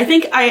good? I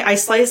think I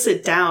slice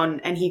it down,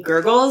 and he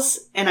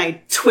gurgles, and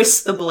I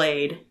twist the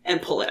blade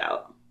and pull it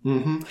out.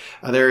 Mm-hmm.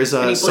 There is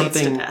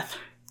something. To death.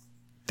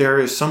 There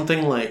is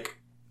something like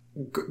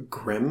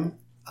grim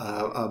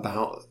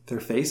about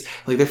their face.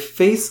 Like their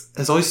face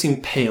has always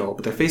seemed pale,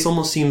 but their face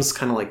almost seems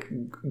kind of like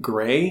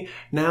gray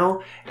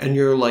now, and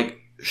you're like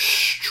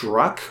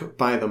struck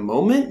by the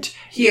moment.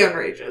 He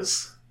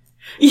enrages.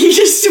 You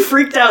just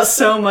freaked out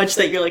so much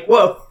that you're like,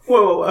 whoa,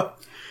 whoa, whoa, whoa.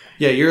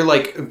 Yeah, you're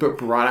like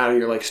brought out of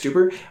your like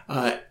stupor,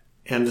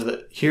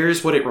 and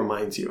here's what it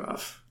reminds you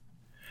of.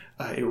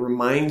 It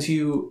reminds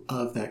you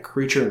of that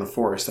creature in the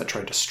forest that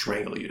tried to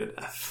strangle you to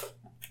death.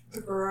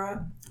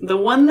 The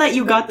one that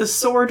you got the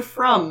sword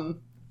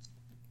from.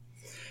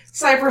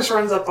 Cypress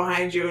runs up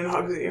behind you and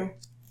hugs you.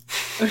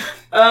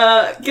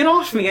 Get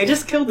off me! I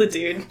just killed the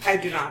dude. I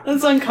do not.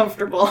 That's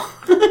uncomfortable.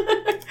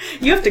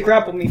 You have to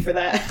grapple me for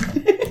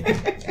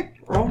that.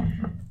 Roll.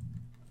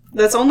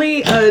 That's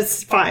only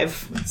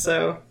 5,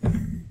 so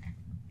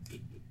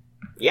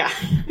yeah.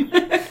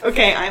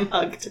 Okay, I'm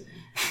hugged.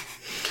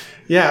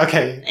 Yeah.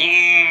 Okay.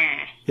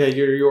 Yeah,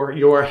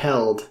 you're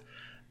held.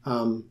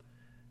 Do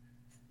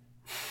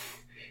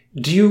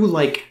you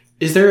like?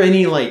 Is there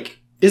any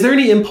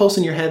impulse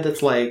in your head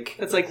that's like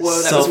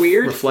whoa, that was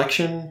weird?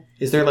 Reflection?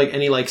 Is there like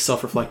any like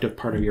self-reflective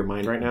part of your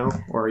mind right now,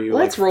 or are you?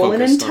 Let's like, roll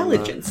an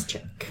intelligence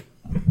check.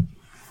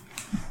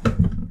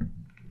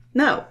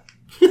 No.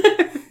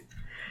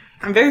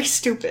 I'm very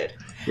stupid.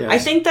 Yes. I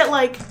think that,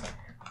 like,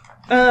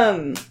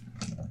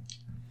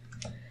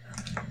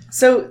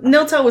 so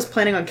Niltel was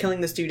planning on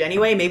killing this dude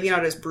anyway, maybe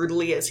not as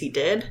brutally as he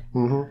did.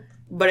 Mm-hmm.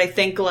 But I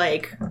think,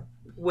 like,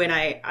 when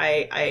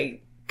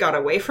I got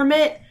away from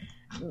it,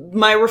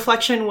 my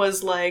reflection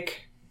was,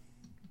 like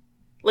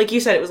you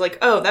said, it was like,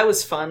 oh, that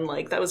was fun.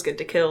 Like, that was good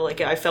to kill. Like,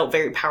 I felt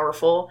very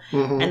powerful.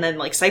 Mm-hmm. And then,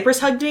 like,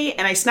 Cypress hugged me,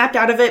 and I snapped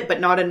out of it, but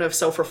not in a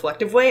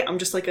self-reflective way. I'm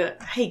just like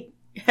hey,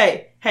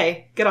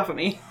 get off of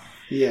me.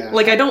 Yeah.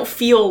 Like, I don't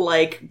feel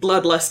like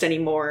bloodlust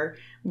anymore,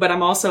 but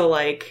I'm also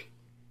like,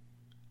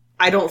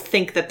 I don't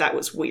think that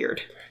was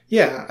weird.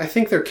 Yeah, I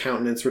think their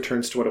countenance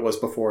returns to what it was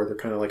before. They're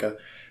kind of like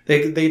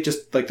they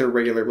just like their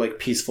regular, like,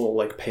 peaceful,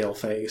 like, pale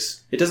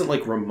face. It doesn't,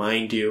 like,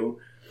 remind you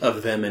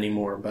of them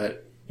anymore,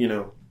 but, you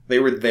know, they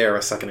were there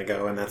a second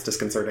ago, and that's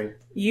disconcerting.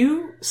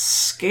 You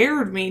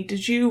scared me.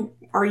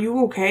 Are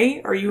you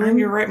okay? Are you in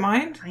your right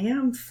mind? I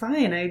am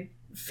fine. I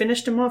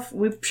finished him off.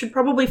 We should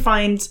probably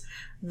find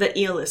the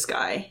Aeolus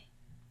guy.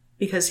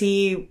 Because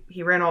he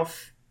ran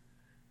off.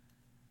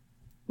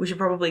 We should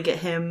probably get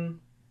him.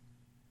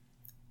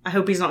 I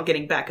hope he's not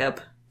getting back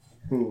up.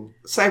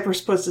 Cypress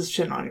puts his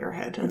chin on your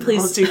head and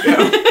please lets you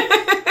go.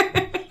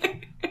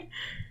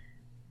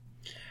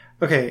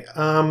 Okay,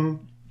 and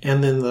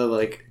then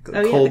the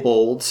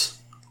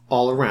kobolds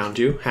all around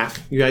you,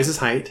 half you guys'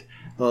 height,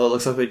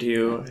 looks up at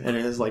you and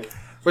it is like,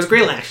 where's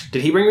Greylash?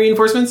 Did he bring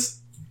reinforcements?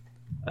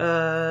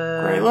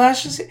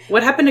 Greylash is.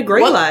 What happened to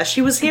Greylash?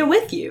 He was here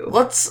with you.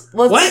 Let's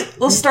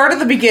What? start at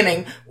the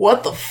beginning.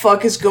 What the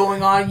fuck is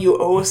going on? You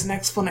owe us an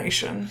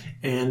explanation.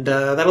 And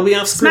that'll be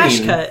off screen.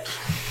 Smash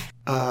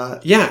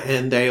cut. Yeah,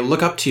 and they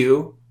look up to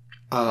you.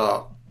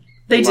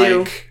 They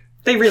do.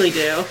 They really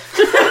do.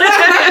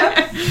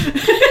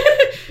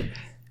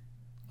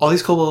 All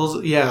these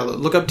kobolds, yeah,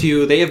 look up to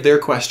you. They have their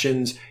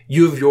questions.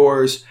 You have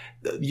yours.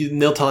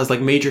 Niltel has like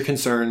major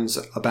concerns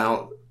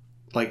about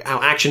like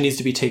how action needs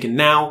to be taken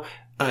now.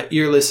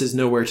 Earless is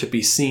nowhere to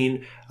be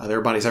seen. There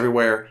are bodies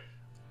everywhere.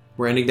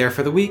 We're ending there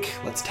for the week.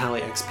 Let's tally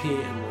XP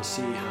and we'll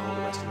see how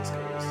the rest of this goes.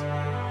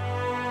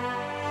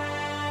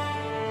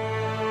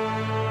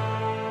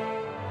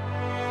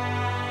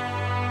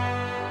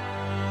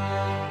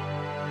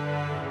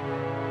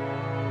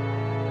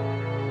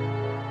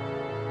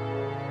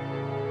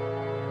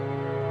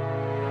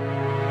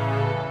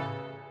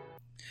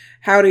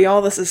 Howdy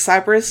y'all, this is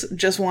Cypress.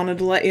 Just wanted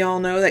to let y'all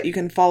know that you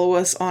can follow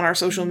us on our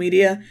social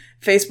media,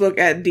 Facebook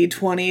at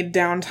D20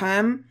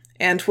 Downtime,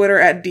 and Twitter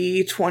at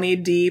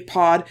D20D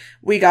Pod.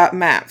 We got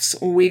maps.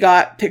 We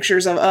got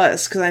pictures of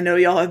us, because I know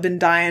y'all have been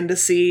dying to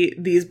see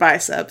these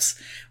biceps.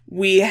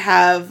 We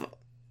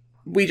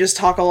just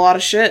talk a lot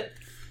of shit,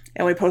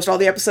 and we post all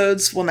the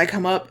episodes when they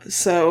come up,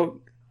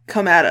 so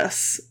come at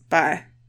us. Bye.